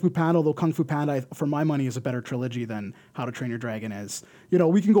 Neither is Kung Fu Panda, although Kung Fu Panda, for my money, is a better trilogy than How to Train Your Dragon is.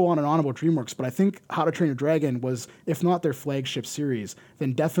 We can go on and on about DreamWorks, but I think How to Train Your Dragon was, if not their flagship series,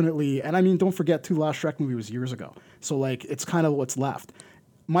 then definitely, and I mean, don't forget too, the last Shrek movie was years ago. So like, it's kind of what's left.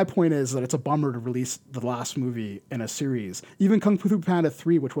 My point is that it's a bummer to release the last movie in a series. Even Kung Fu Panda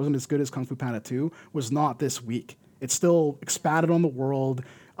 3, which wasn't as good as Kung Fu Panda 2, was not this weak. It still expanded on the world,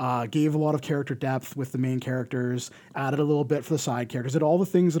 gave a lot of character depth with the main characters, added a little bit for the side characters, did all the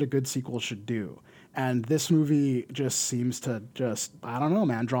things that a good sequel should do. And this movie just seems to I don't know,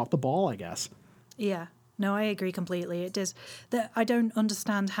 man, drop the ball, I guess. Yeah, no, I agree completely. It does. I don't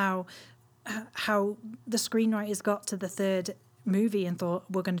understand how the screenwriters got to the third movie and thought,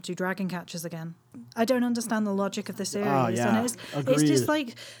 we're going to do Dragon Catchers again. I don't understand the logic of the series. Yeah. And it's just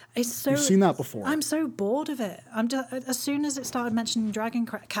like, it's so... You've seen that before. I'm so bored of it. As soon as it started mentioning Dragon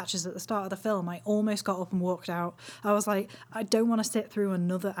Catchers at the start of the film, I almost got up and walked out. I was like, I don't want to sit through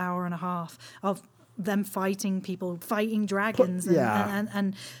another hour and a half of them fighting dragons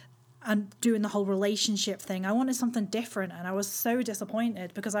and doing the whole relationship thing. I wanted something different, and I was so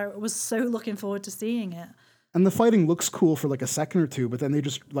disappointed because I was so looking forward to seeing it. And the fighting looks cool for like a second or two, but then they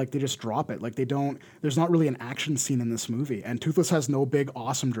just drop it. Like there's not really an action scene in this movie. And Toothless has no big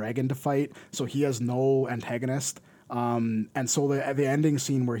awesome dragon to fight, so he has no antagonist. And so the ending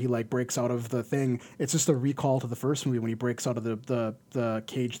scene where he like breaks out of the thing, it's just a recall to the first movie when he breaks out of the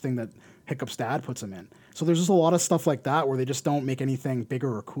cage thing that Hiccup's dad puts him in. So there's just a lot of stuff like that where they just don't make anything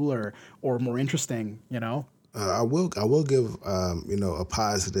bigger or cooler or more interesting, I will give a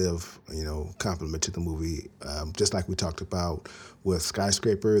positive compliment to the movie. Just like we talked about with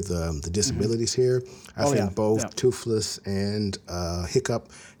Skyscraper, the disabilities here. I think both Toothless and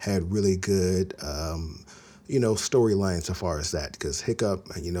Hiccup had really good storylines so far as that, because Hiccup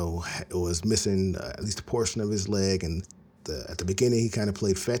was missing at least a portion of his leg, and at the beginning he kind of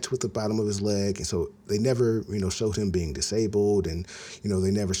played fetch with the bottom of his leg, and so they never showed him being disabled, and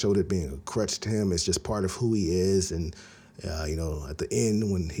they never showed it being a crutch to him. It's just part of who he is. And at the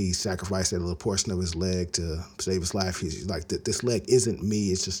end, when he sacrificed that little portion of his leg to save his life, he's like, this leg isn't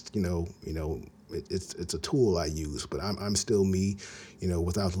me. It's just it's a tool I use, but I'm still me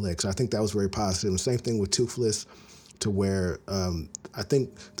without the leg. So I think that was very positive. And same thing with Toothless, to where I think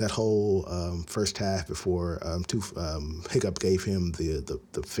that whole first half before Hiccup gave him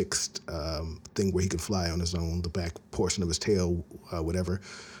the fixed thing where he could fly on his own, the back portion of his tail, whatever.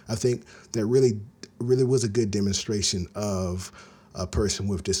 I think that really was a good demonstration of a person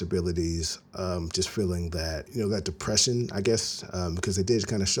with disabilities just feeling that, that depression, I guess, because they did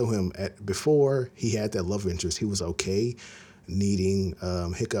kind of show him before he had that love interest, he was okay needing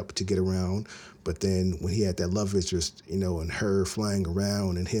Hiccup to get around. But then when he had that love interest, and her flying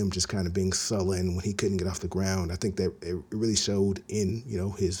around and him just kind of being sullen when he couldn't get off the ground, I think that it really showed in,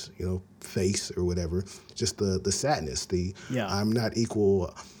 his, face or whatever, just the sadness, I'm not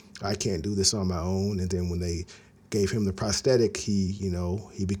equal, I can't do this on my own. And then when they gave him the prosthetic, he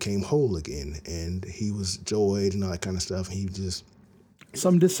became whole again, and he was joyed and all that kind of stuff. And he just...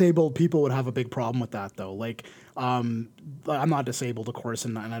 Some disabled people would have a big problem with that, though. Like, I'm not disabled, of course,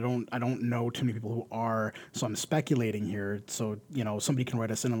 and I don't know too many people who are, so I'm speculating here. So, somebody can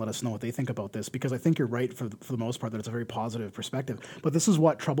write us in and let us know what they think about this, because I think you're right for the most part that it's a very positive perspective. But this is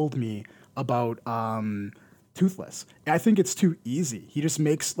what troubled me about Toothless. I think it's too easy. He just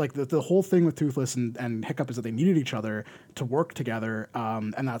makes, like, the whole thing with Toothless and Hiccup is that they needed each other to work together,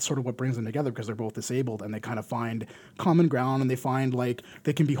 and that's sort of what brings them together, because they're both disabled, and they kind of find common ground, and they find, like,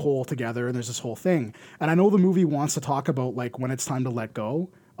 they can be whole together, and there's this whole thing. And I know the movie wants to talk about, like, when it's time to let go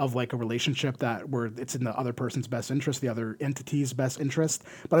of, like, a relationship where it's in the other person's best interest, the other entity's best interest.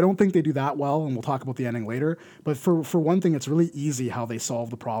 But I don't think they do that well, and we'll talk about the ending later. But for one thing, it's really easy how they solve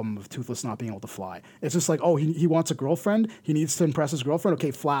the problem of Toothless not being able to fly. It's just like, oh, he wants a girlfriend, he needs to impress his girlfriend,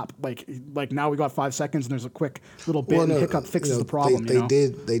 okay, flap. Like now we got 5 seconds, and there's a quick little bit, and Hiccup fixes the problem. They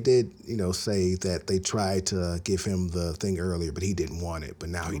did say that they tried to give him the thing earlier, but he didn't want it, but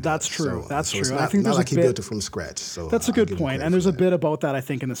now he does. That's true. That's true. It's I think not there's like a bit, he built it from scratch. So that's a good point. And there's a bit about that, I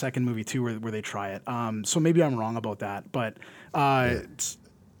think, in the second movie too, where they try it. So maybe I'm wrong about that, but I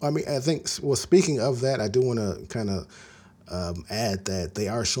mean, I think. Well, speaking of that, I do want to kind of add that they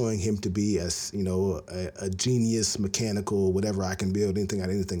are showing him to be as a genius, mechanical, whatever. I can build anything out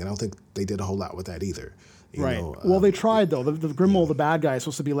of anything. And I don't think they did a whole lot with that either. Right. Well, they tried, though. The Grimmauld, the bad guy, is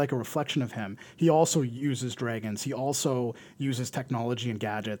supposed to be like a reflection of him. He also uses dragons. He also uses technology and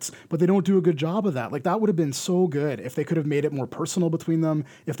gadgets. But they don't do a good job of that. Like, that would have been so good if they could have made it more personal between them,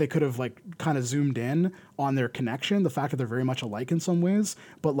 if they could have, like, kind of zoomed in on their connection, the fact that they're very much alike in some ways.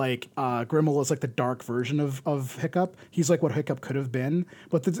 But, like, Grimmauld is, like, the dark version of Hiccup. He's, like, what Hiccup could have been.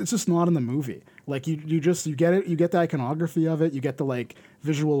 But it's just not in the movie. Like, you get it. You get the iconography of it. You get the, like,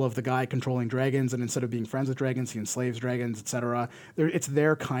 visual of the guy controlling dragons, and instead of being friends with dragons, he enslaves dragons, etc. It's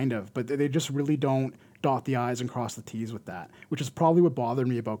there kind of, but they just really don't dot the I's and cross the T's with that, which is probably what bothered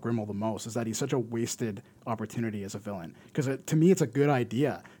me about Grimmauld the most, is that he's such a wasted opportunity as a villain. Because to me, it's a good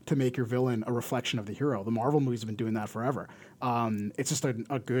idea to make your villain a reflection of the hero. The Marvel movies have been doing that forever. It's just a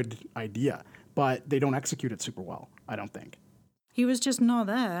good idea, but they don't execute it super well, I don't think. He was just not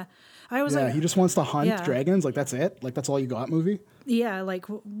there. He just wants to hunt dragons. Like, that's it? Like, that's all you got, movie? Yeah, like,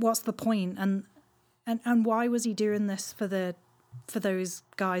 what's the point? And why was he doing this for those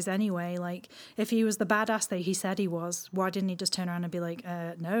guys anyway? Like, if he was the badass that he said he was, why didn't he just turn around and be like,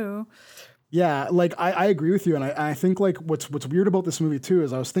 no? Yeah, like, I agree with you, and I think, like, what's weird about this movie too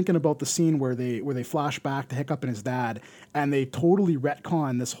is I was thinking about the scene where they flash back to Hiccup and his dad, and they totally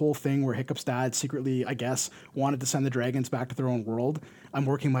retcon this whole thing where Hiccup's dad secretly, I guess, wanted to send the dragons back to their own world. I'm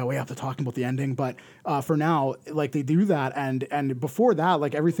working my way up to talking about the ending, but for now, like, they do that, and before that,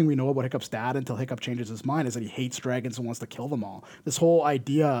 like, everything we know about Hiccup's dad until Hiccup changes his mind is that he hates dragons and wants to kill them all. This whole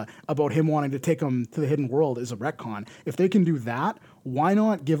idea about him wanting to take them to the hidden world is a retcon. If they can do that, why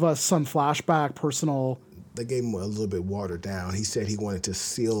not give us some flashback, personal... They gave him a little bit watered down. He said he wanted to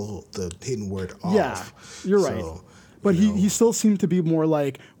seal the hidden word off. Yeah, you're right. But he still seemed to be more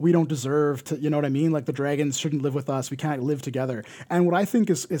like, we don't deserve to, you know what I mean? Like, the dragons shouldn't live with us. We can't live together. And what I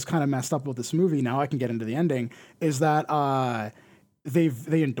think is kind of messed up with this movie, now I can get into the ending, is that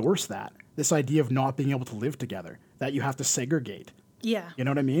they endorse that, this idea of not being able to live together, that you have to segregate. Yeah. You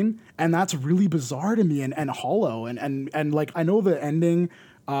know what I mean? And that's really bizarre to me and hollow. And like, I know the ending,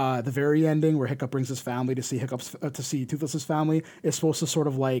 the very ending where Hiccup brings his family to see to see Toothless's family is supposed to sort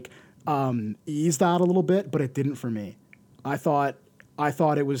of like ease that a little bit, but it didn't for me. I thought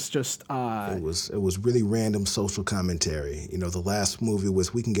it was just it was really random social commentary. You know, the last movie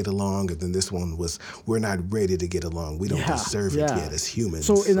was we can get along, and then this one was we're not ready to get along. We don't deserve it yet as humans.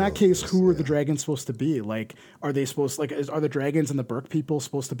 So in that case, who are the dragons supposed to be? Like, are they supposed are the dragons and the Burke people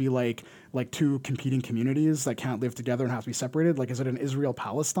supposed to be like two competing communities that can't live together and have to be separated? Like, is it an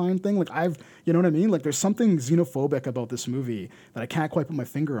Israel-Palestine thing? Like, you know what I mean? Like, there's something xenophobic about this movie that I can't quite put my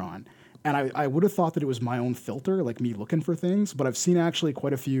finger on. And I would have thought that it was my own filter, like me looking for things, but I've seen actually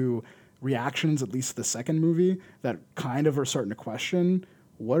quite a few reactions, at least to the second movie, that kind of are starting to question,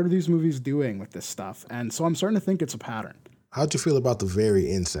 what are these movies doing with this stuff? And so I'm starting to think it's a pattern. How'd you feel about the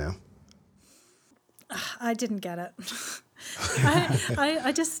very end, Sam? I didn't get it.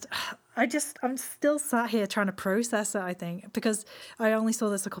 I'm still sat here trying to process it, I think, because I only saw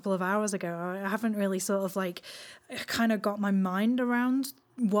this a couple of hours ago. I haven't really sort of like kind of got my mind around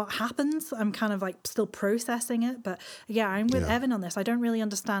what happens. I'm kind of like still processing it, but yeah, I'm with Evan on this. I don't really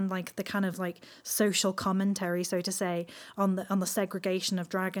understand like the kind of like social commentary, so to say, on the segregation of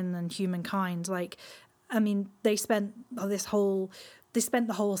dragon and humankind. Like, I mean, they spent the whole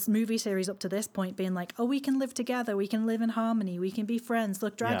movie series up to this point being like, oh, we can live together, we can live in harmony, we can be friends.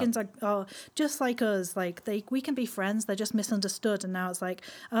 Look, dragons are just like us. Like we can be friends. They're just misunderstood. And now it's like,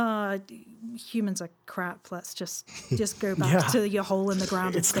 humans are crap. Let's just go back to your hole in the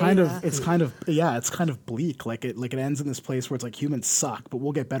ground. It's kind of bleak. Like it ends in this place where it's like humans suck, but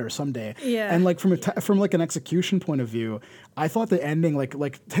we'll get better someday. Yeah. And like from like an execution point of view, I thought the ending,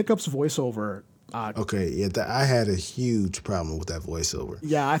 like Hiccup's voiceover. I had a huge problem with that voiceover.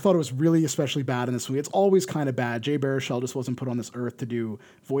 Yeah, I thought it was really especially bad in this movie. It's always kind of bad. Jay Baruchel just wasn't put on this earth to do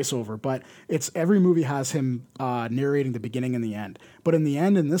voiceover, but every movie has him narrating the beginning and the end. But in the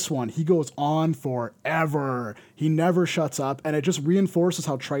end, in this one, he goes on forever. He never shuts up, and it just reinforces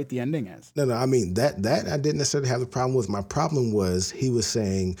how trite the ending is. No, I mean, that I didn't necessarily have a problem with. My problem was he was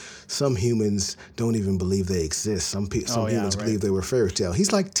saying some humans don't even believe they exist. Some humans believe they were fairy tale.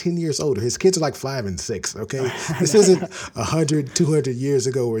 He's like 10 years older. His kids are like 5 and 6, okay? This isn't 100, 200 years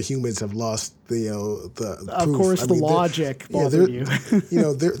ago where humans have lost the of proof. course, the logic bothered you.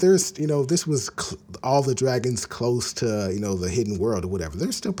 There's this was all the dragons close to, the hidden world or whatever.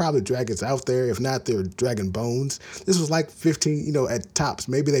 There's still probably dragons out there. If not, they're dragon bones. This was like 15, at tops.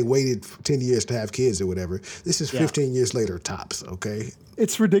 Maybe they waited 10 years to have kids or whatever. This is 15 years later tops, okay?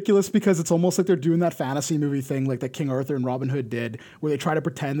 It's ridiculous because it's almost like they're doing that fantasy movie thing like that King Arthur and Robin Hood did, where they try to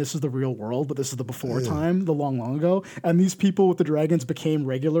pretend this is the real world, but this is the before time, the long, long ago. And these people with the dragons became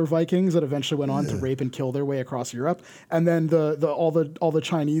regular Vikings that eventually went on to rape and kill their way across Europe. And then all the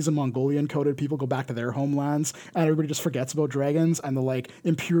Chinese and Mongolian coded people go back to their homelands, and everybody just forgets about dragons and the like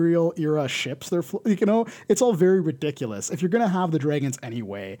imperial era ships. It's all very ridiculous. If you're gonna have the dragons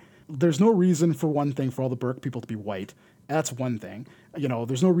anyway, there's no reason for one thing for all the Burke people to be white. That's one thing.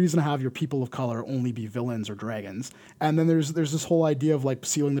 There's no reason to have your people of color only be villains or dragons. And then there's this whole idea of like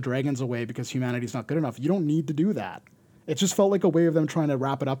sealing the dragons away because humanity's not good enough. You don't need to do that. It just felt like a way of them trying to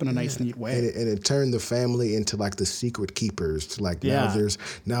wrap it up in a nice, neat way. And it turned the family into like the secret keepers. Now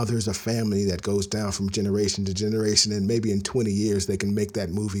there's a family that goes down from generation to generation, and maybe in 20 years they can make that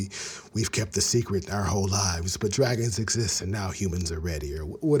movie, we've kept the secret our whole lives, but dragons exist and now humans are ready, or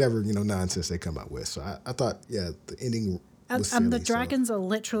whatever, nonsense they come up with. So I thought, the ending was silly. And the dragons are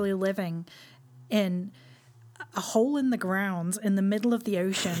literally living in a hole in the ground in the middle of the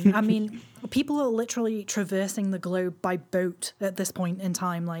ocean. I mean, people are literally traversing the globe by boat at this point in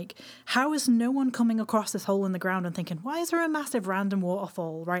time. Like, how is no one coming across this hole in the ground and thinking, why is there a massive random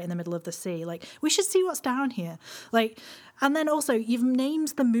waterfall right in the middle of the sea? Like, we should see what's down here. Like, and then also you've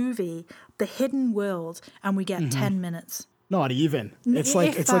named the movie The Hidden World, and we get 10 minutes. Not even. It's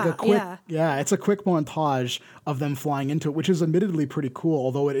like a quick it's a quick montage of them flying into it, which is admittedly pretty cool,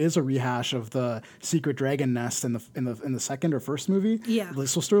 although it is a rehash of the secret dragon nest in the second or first movie. Yeah.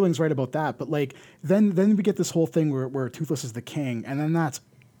 So Sterling's right about that. But like then we get this whole thing where Toothless is the king, and then that's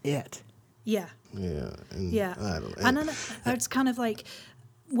it. Yeah. Yeah. I don't know. And then it's kind of like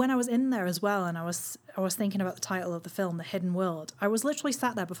when I was in there as well, and I was thinking about the title of the film, The Hidden World. I was literally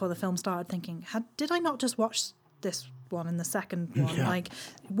sat there before the film started thinking, did I not just watch this one and the second one? Like,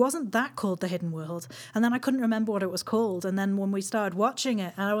 wasn't that called The Hidden World? And then I couldn't remember what it was called. And then when we started watching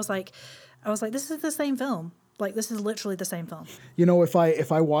it, and I was like, this is the same film. Like, this is literally the same film. You know, if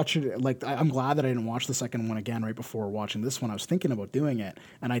I watch it, like, I'm glad that I didn't watch the second one again right before watching this one. I was thinking about doing it,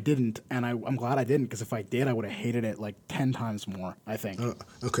 and I didn't, and I'm glad I didn't, because if I did, I would have hated it like 10 times more, I think.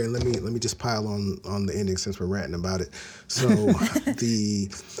 Okay, let me just pile on the ending since we're ranting about it. So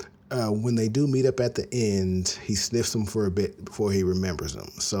when they do meet up at the end, he sniffs them for a bit before he remembers them.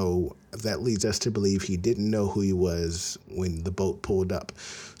 So that leads us to believe he didn't know who he was when the boat pulled up.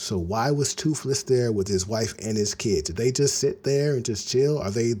 So why was Toothless there with his wife and his kid? Did they just sit there and just chill?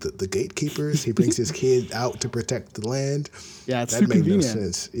 Are they the gatekeepers? He brings his kid out to protect the land. Yeah, it's that too made convenient. no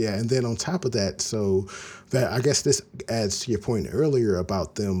sense. Yeah, and then on top of that, so that I guess this adds to your point earlier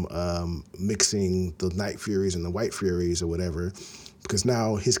about them mixing the Night Furies and the White Furies or whatever. Because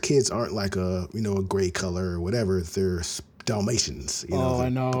now his kids aren't like a gray color or whatever. They're Dalmatians. I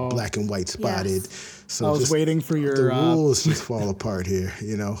know. Black and white spotted. Yes. So I was waiting for your the rules just fall apart here.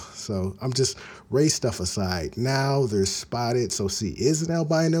 So I'm just race stuff aside. Now they're spotted. So she is an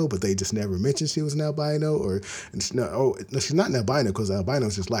albino, but they just never mentioned she was an albino. Or no, she's not an albino because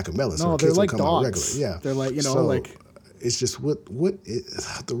albinos just lack a melon. So No, her they're kids like will come out dogs. regular. Yeah, They're like So like. it's just what is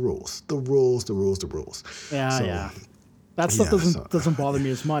the rules. The rules. Yeah, So, yeah. That stuff Yeah, doesn't bother me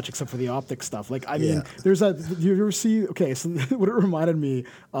as much, except for the optic stuff. Like, I mean, Yeah. there's that. You ever see? Okay, so what it reminded me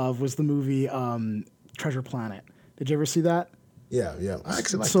of was the movie Treasure Planet. Did you ever see that? Yeah. I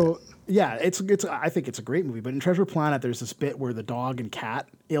actually like that. Yeah, it's. I think it's a great movie. But in Treasure Planet, there's this bit where the dog and cat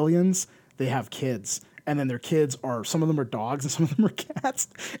aliens, they have kids, and then their kids are, some of them are dogs and some of them are cats,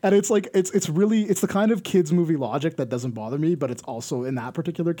 and it's like it's really, it's the kind of kids movie logic that doesn't bother me, but it's also in that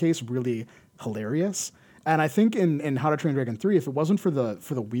particular case really hilarious. And I think in How to Train Your Dragon 3, if it wasn't for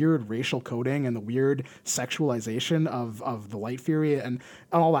the weird racial coding and the weird sexualization of the Light Fury and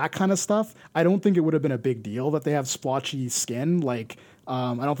all that kind of stuff, I don't think it would have been a big deal that they have splotchy skin. Like,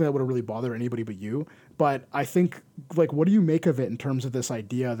 I don't think that would have really bothered anybody but you. But I think, like, what do you make of it in terms of this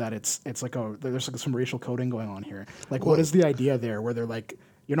idea that it's like there's like some racial coding going on here? Like, what is the idea there where they're like,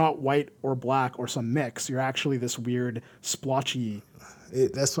 you're not white or black or some mix, you're actually this weird splotchy.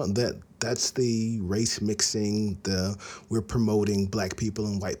 That's the race mixing, we're promoting black people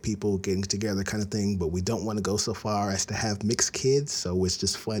and white people getting together kind of thing, but we don't want to go so far as to have mixed kids, so it's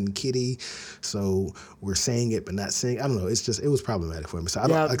just fun kitty. So we're saying it but not saying. I don't know. It was problematic for me. So I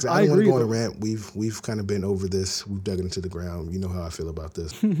don't want to go on a rant. We've kind of been over this. We've dug it into the ground. You know how I feel about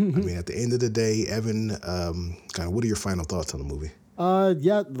this. I mean, at the end of the day, Evan, kind of, what are your final thoughts on the movie?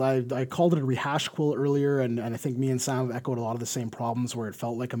 I called it a rehash quill earlier, and I think me and Sam have echoed a lot of the same problems where it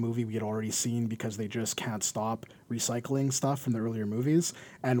felt like a movie we had already seen because they just can't stop recycling stuff from the earlier movies,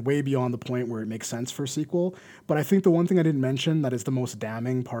 and way beyond the point where it makes sense for a sequel. But I think the one thing I didn't mention that is the most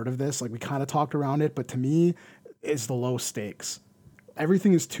damning part of this, like we kind of talked around it, but to me, is the low stakes.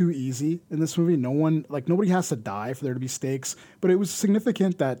 Everything is too easy in this movie. Nobody has to die for there to be stakes. But it was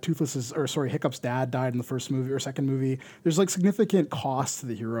significant that Hiccup's dad died in the first movie or second movie. There's like significant cost to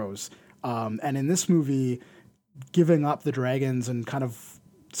the heroes. And in this movie, giving up the dragons and kind of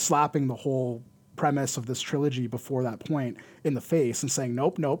slapping the whole premise of this trilogy before that point in the face and saying,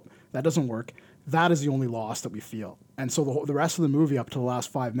 nope, that doesn't work. That is the only loss that we feel. And so the rest of the movie up to the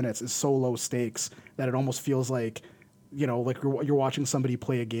last 5 minutes is so low stakes that it almost feels like, like you're watching somebody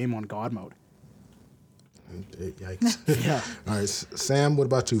play a game on God mode. Yikes. Yeah. All right, Sam, what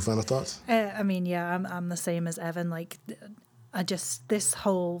about you? Final thoughts? I mean, yeah, I'm the same as Evan. Like, this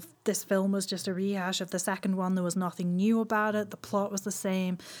film was just a rehash of the second one. There was nothing new about it. The plot was the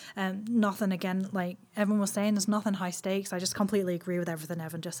same. Nothing, again, like Evan was saying, there's nothing high stakes. I just completely agree with everything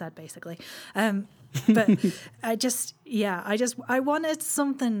Evan just said, basically. But I wanted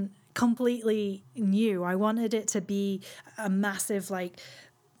something completely new. I wanted it to be a massive, like,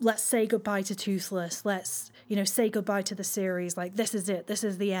 let's say goodbye to Toothless. Let's, say goodbye to the series. Like, this is it. This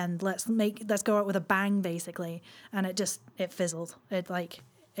is the end. Let's go out with a bang, basically. And it fizzled.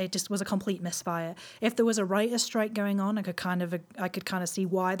 It just was a complete misfire. If there was a writer's strike going on, I could kind of see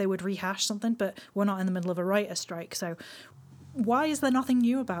why they would rehash something, but we're not in the middle of a writer's strike. So why is there nothing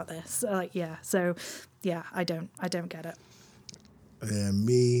new about this? I don't get it. And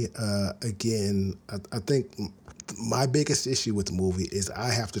me, again, I think my biggest issue with the movie is I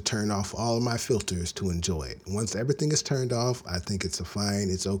have to turn off all of my filters to enjoy it. Once everything is turned off, I think it's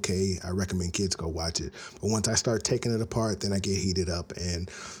it's okay. I recommend kids go watch it. But once I start taking it apart, then I get heated up,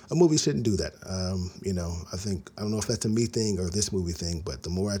 and a movie shouldn't do that. I don't know if that's a me thing or this movie thing, but the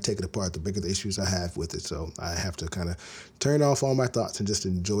more I take it apart, the bigger the issues I have with it. So I have to kind of turn off all my thoughts and just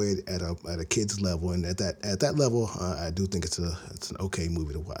enjoy it at a kid's level. And at that level, I do think it's an okay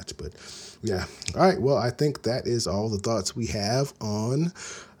movie to watch. But yeah, all right. Well, I think that is all the thoughts we have on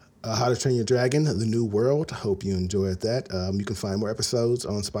How to Train Your Dragon, The New World. Hope you enjoyed that. You can find more episodes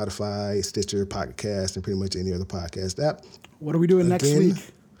on Spotify, Stitcher, Pocket Cast, and pretty much any other podcast app. What are we doing next week?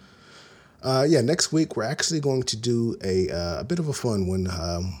 Next week we're actually going to do a bit of a fun one.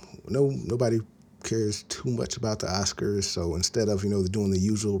 Nobody cares too much about the Oscars, so instead of doing the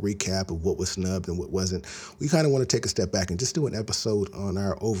usual recap of what was snubbed and what wasn't, we kind of want to take a step back and just do an episode on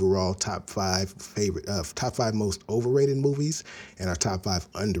our overall top five most overrated movies and our top 5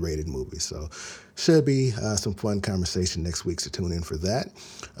 underrated movies. So should be some fun conversation next week, so tune in for that.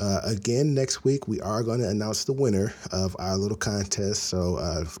 Again, next week we are going to announce the winner of our little contest,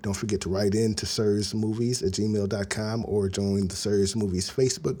 so don't forget to write in to sirsmovies@gmail.com or join the Sirs Movies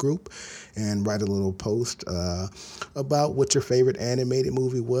Facebook group and write a little post about what your favorite animated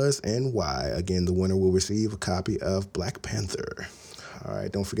movie was and why. Again, the winner will receive a copy of Black Panther. All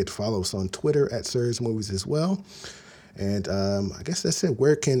right, don't forget to follow us on Twitter at Sirs Movies as well. And I guess that's it.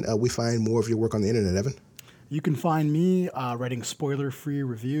 Where can we find more of your work on the internet, Evan? You can find me writing spoiler-free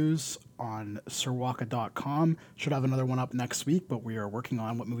reviews on sirwaka.com. Should have another one up next week, but we are working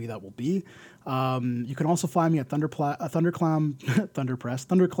on what movie that will be. You can also find me at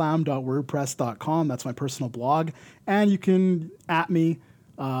thunderclown.wordpress.com. That's my personal blog. And you can at me,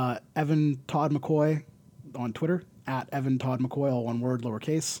 Evan Todd McCoy on Twitter, at Evan Todd McCoy, all one word,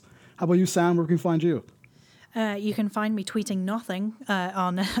 lowercase. How about you, Sam? Where can we find you? You can find me tweeting nothing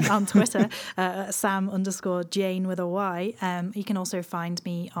on Twitter, Sam_Jane with a Y. You can also find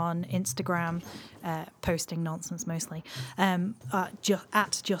me on Instagram, posting nonsense mostly, at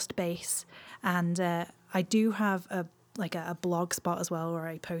JustBase. And I do have a blog spot as well where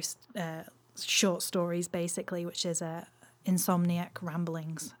I post short stories basically, which is Insomniac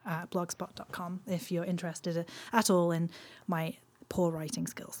Ramblings at blogspot.com if you're interested at all in my poor writing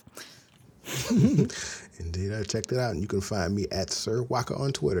skills. Indeed, I checked it out, and you can find me at Sir Waka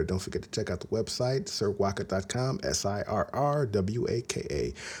on Twitter. Don't forget to check out the website, sirwaka.com,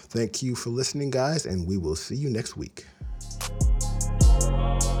 SIRRWAKA. Thank you for listening, guys, and we will see you next week.